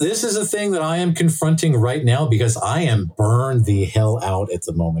this is a thing that I am confronting right now because I am burned the hell out at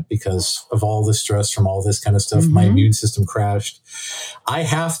the moment because of all the stress from all this kind of stuff. My immune system crashed. I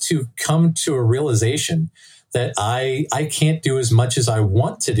have to come to a realization that I can't do as much as I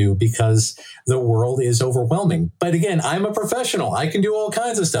want to do because the world is overwhelming. But again, I'm a professional. I can do all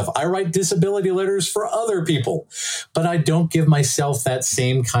kinds of stuff. I write disability letters for other people, but I don't give myself that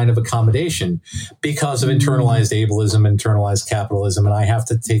same kind of accommodation because of internalized ableism, internalized capitalism, and I have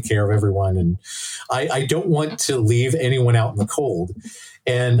to take care of everyone. And I don't want to leave anyone out in the cold.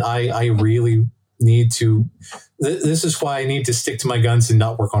 And I really need to, this is why I need to stick to my guns and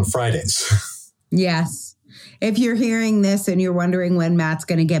not work on Fridays. Yes. If you're hearing this and you're wondering when Matt's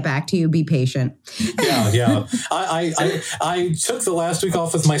going to get back to you, be patient. Yeah. I took the last week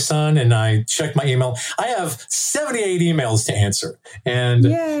off with my son and I checked my email. I have 78 emails to answer and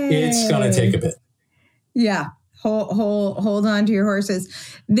it's going to take a bit. Yeah. Hold on to your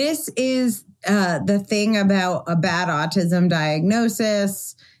horses. This is the thing about a bad autism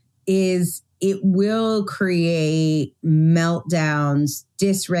diagnosis is it will create meltdowns,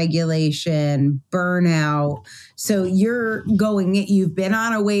 dysregulation, burnout. So you've been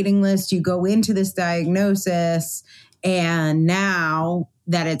on a waiting list, you go into this diagnosis, and now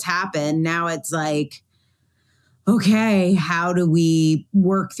that it's happened, now it's like, okay, how do we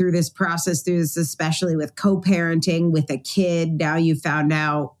work through this process, especially with co-parenting with a kid? Now you found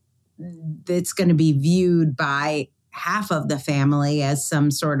out it's going to be viewed by half of the family as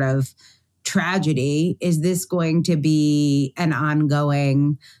some sort of tragedy. Is this going to be an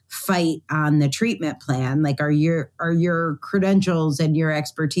ongoing fight on the treatment plan? Like, are your credentials and your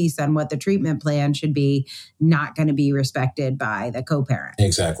expertise on what the treatment plan should be not going to be respected by the co-parent?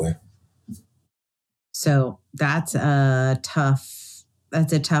 Exactly. So that's a tough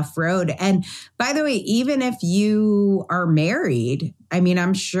road. And by the way, even if you are married, I mean,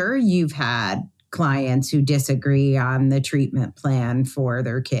 I'm sure you've had clients who disagree on the treatment plan for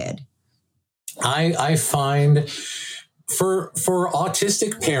their kid. I find for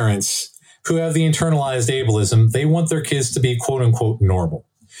autistic parents who have the internalized ableism, they want their kids to be quote unquote normal.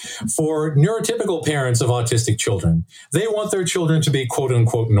 For neurotypical parents of autistic children, they want their children to be quote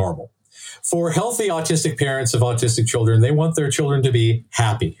unquote normal. For healthy autistic parents of autistic children, they want their children to be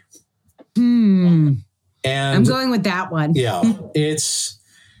happy. And I'm going with that one. Yeah, it's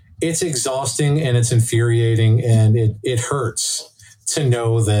exhausting and it's infuriating and it hurts to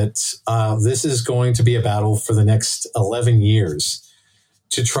know that this is going to be a battle for the next 11 years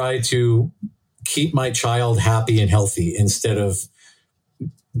to try to keep my child happy and healthy instead of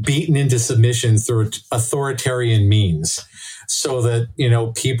beaten into submission through authoritarian means so that,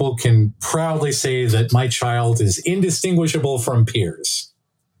 people can proudly say that my child is indistinguishable from peers.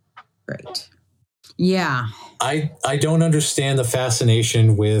 Right. Yeah. I don't understand the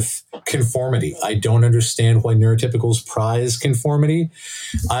fascination with conformity. I don't understand why neurotypicals prize conformity.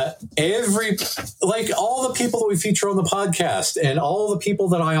 All the people that we feature on the podcast and all the people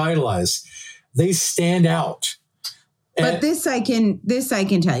that I idolize, they stand out. But this I can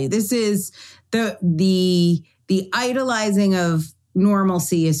tell you. This is the idolizing of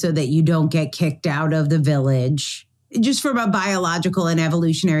normalcy is so that you don't get kicked out of the village. Just from a biological and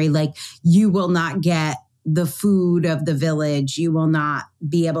evolutionary, like, you will not get the food of the village. You will not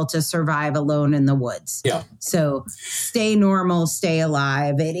be able to survive alone in the woods. Yeah. So stay normal, stay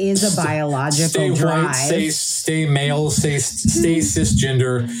alive. It is a biological drive. White, stay male, stay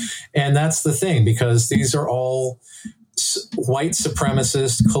cisgender. And that's the thing, because these are all white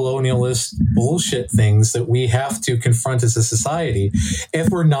supremacist, colonialist bullshit things that we have to confront as a society if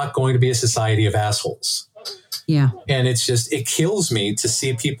we're not going to be a society of assholes. Yeah. And it kills me to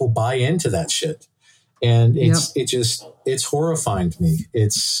see people buy into that shit. And it's horrifying to me.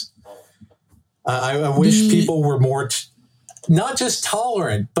 I wish people were more, not just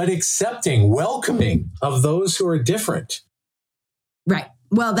tolerant, but accepting, welcoming of those who are different. Right.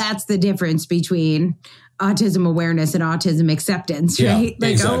 Well, that's the difference between autism awareness and autism acceptance, right? Yeah,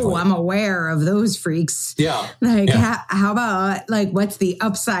 exactly. Oh, I'm aware of those freaks. Yeah. How about what's the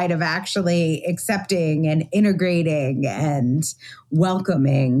upside of actually accepting and integrating and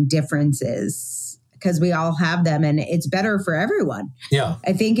welcoming differences? Because we all have them and it's better for everyone. Yeah.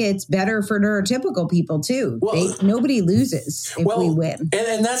 I think it's better for neurotypical people too. Nobody loses if we win.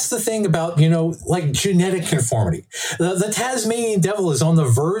 And that's the thing about, genetic conformity. The Tasmanian devil is on the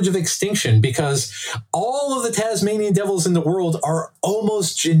verge of extinction because all of the Tasmanian devils in the world are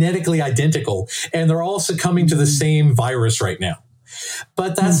almost genetically identical and they're all succumbing to the same virus right now.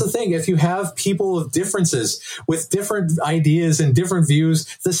 But that's the thing. If you have people of differences with different ideas and different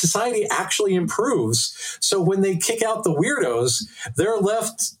views, the society actually improves. So when they kick out the weirdos, they're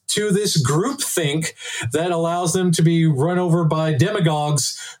left to this groupthink that allows them to be run over by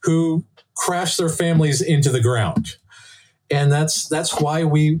demagogues who crash their families into the ground. And that's why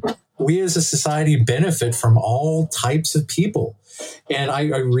we as a society benefit from all types of people. And I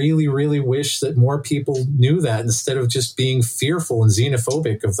really, really wish that more people knew that instead of just being fearful and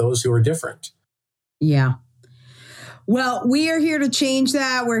xenophobic of those who are different. Yeah. Well, we are here to change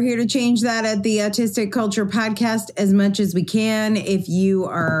that. We're here to change that at the Autistic Culture Podcast as much as we can. If you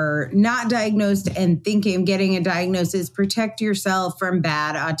are not diagnosed and thinking of getting a diagnosis, protect yourself from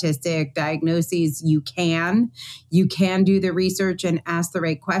bad autistic diagnoses. You can do the research and ask the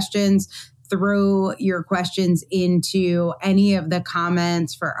right questions. Throw your questions into any of the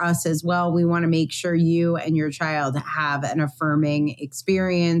comments for us as well. We want to make sure you and your child have an affirming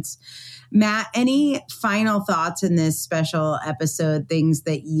experience. Matt, any final thoughts in this special episode, things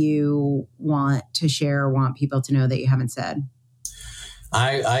that you want to share or want people to know that you haven't said?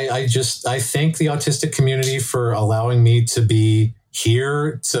 I thank the autistic community for allowing me to be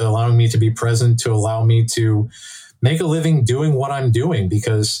here, to allowing me to be present, to allow me to make a living doing what I'm doing,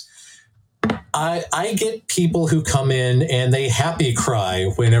 because I get people who come in and they happy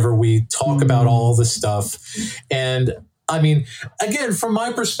cry whenever we talk about all this stuff. And I mean, again, from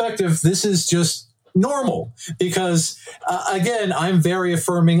my perspective, this is just normal because, again, I'm very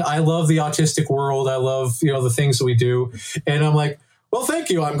affirming. I love the autistic world. I love, the things that we do. And I'm like, well, thank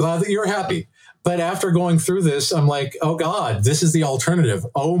you. I'm glad that you're happy. But after going through this, I'm like, oh God, this is the alternative.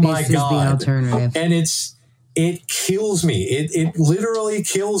 Oh my God. This is the alternative. And it kills me. It literally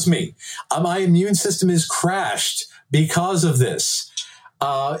kills me. My immune system is crashed because of this.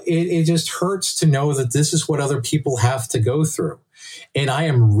 It just hurts to know that this is what other people have to go through. And I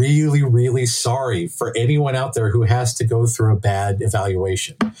am really, really sorry for anyone out there who has to go through a bad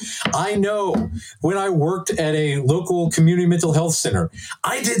evaluation. I know when I worked at a local community mental health center,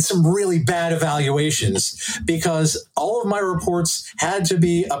 I did some really bad evaluations because all of my reports had to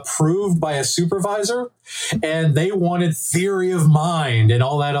be approved by a supervisor and they wanted theory of mind and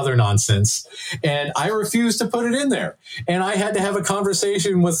all that other nonsense. And I refused to put it in there. And I had to have a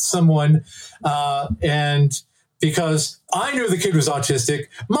conversation with someone because I knew the kid was autistic.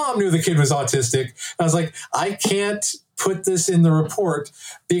 Mom knew the kid was autistic. I was like, I can't put this in the report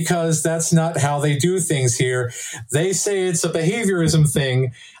because that's not how they do things here. They say it's a behaviorism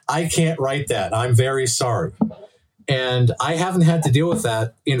thing. I can't write that. I'm very sorry. And I haven't had to deal with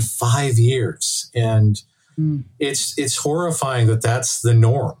that in 5 years. And it's horrifying that that's the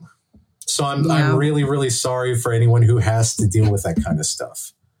norm. So I'm really, really sorry for anyone who has to deal with that kind of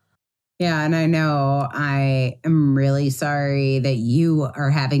stuff. Yeah, and I know I am really sorry that you are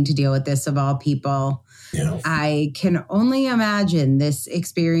having to deal with this of all people. Yeah. I can only imagine this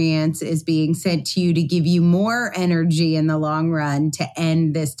experience is being sent to you to give you more energy in the long run to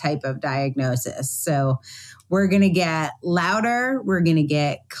end this type of diagnosis. So we're going to get louder, we're going to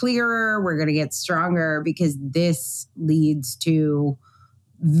get clearer, we're going to get stronger because this leads to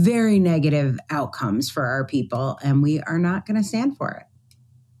very negative outcomes for our people, and we are not going to stand for it.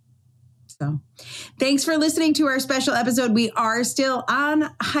 So thanks for listening to our special episode. We are still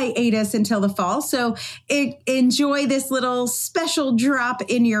on hiatus until the fall. So enjoy this little special drop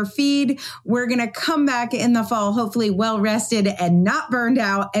in your feed. We're going to come back in the fall, hopefully well rested and not burned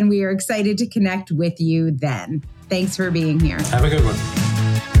out. And we are excited to connect with you then. Thanks for being here. Have a good one.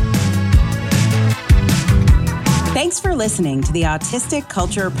 Thanks for listening to the Autistic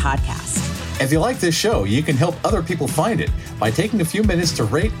Culture Podcast. If you like this show, you can help other people find it by taking a few minutes to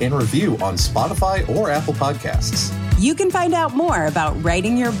rate and review on Spotify or Apple Podcasts. You can find out more about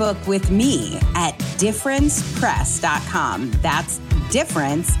writing your book with me at differencepress.com. That's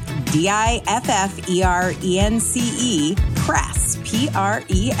difference, DIFFERENCE, press,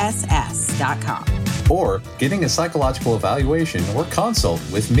 PRESS.com. or getting a psychological evaluation or consult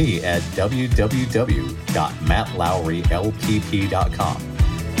with me at www.mattlowrylpp.com.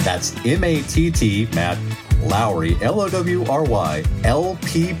 That's M-A-T-T, Matt Lowry, Lowry,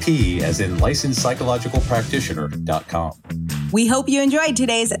 LPP, as in licensed psychological practitioner.com. We hope you enjoyed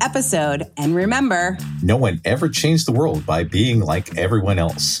today's episode. And remember, no one ever changed the world by being like everyone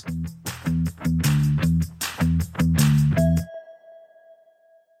else.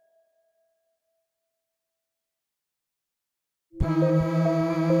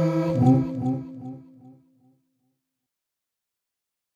 Boop, boop.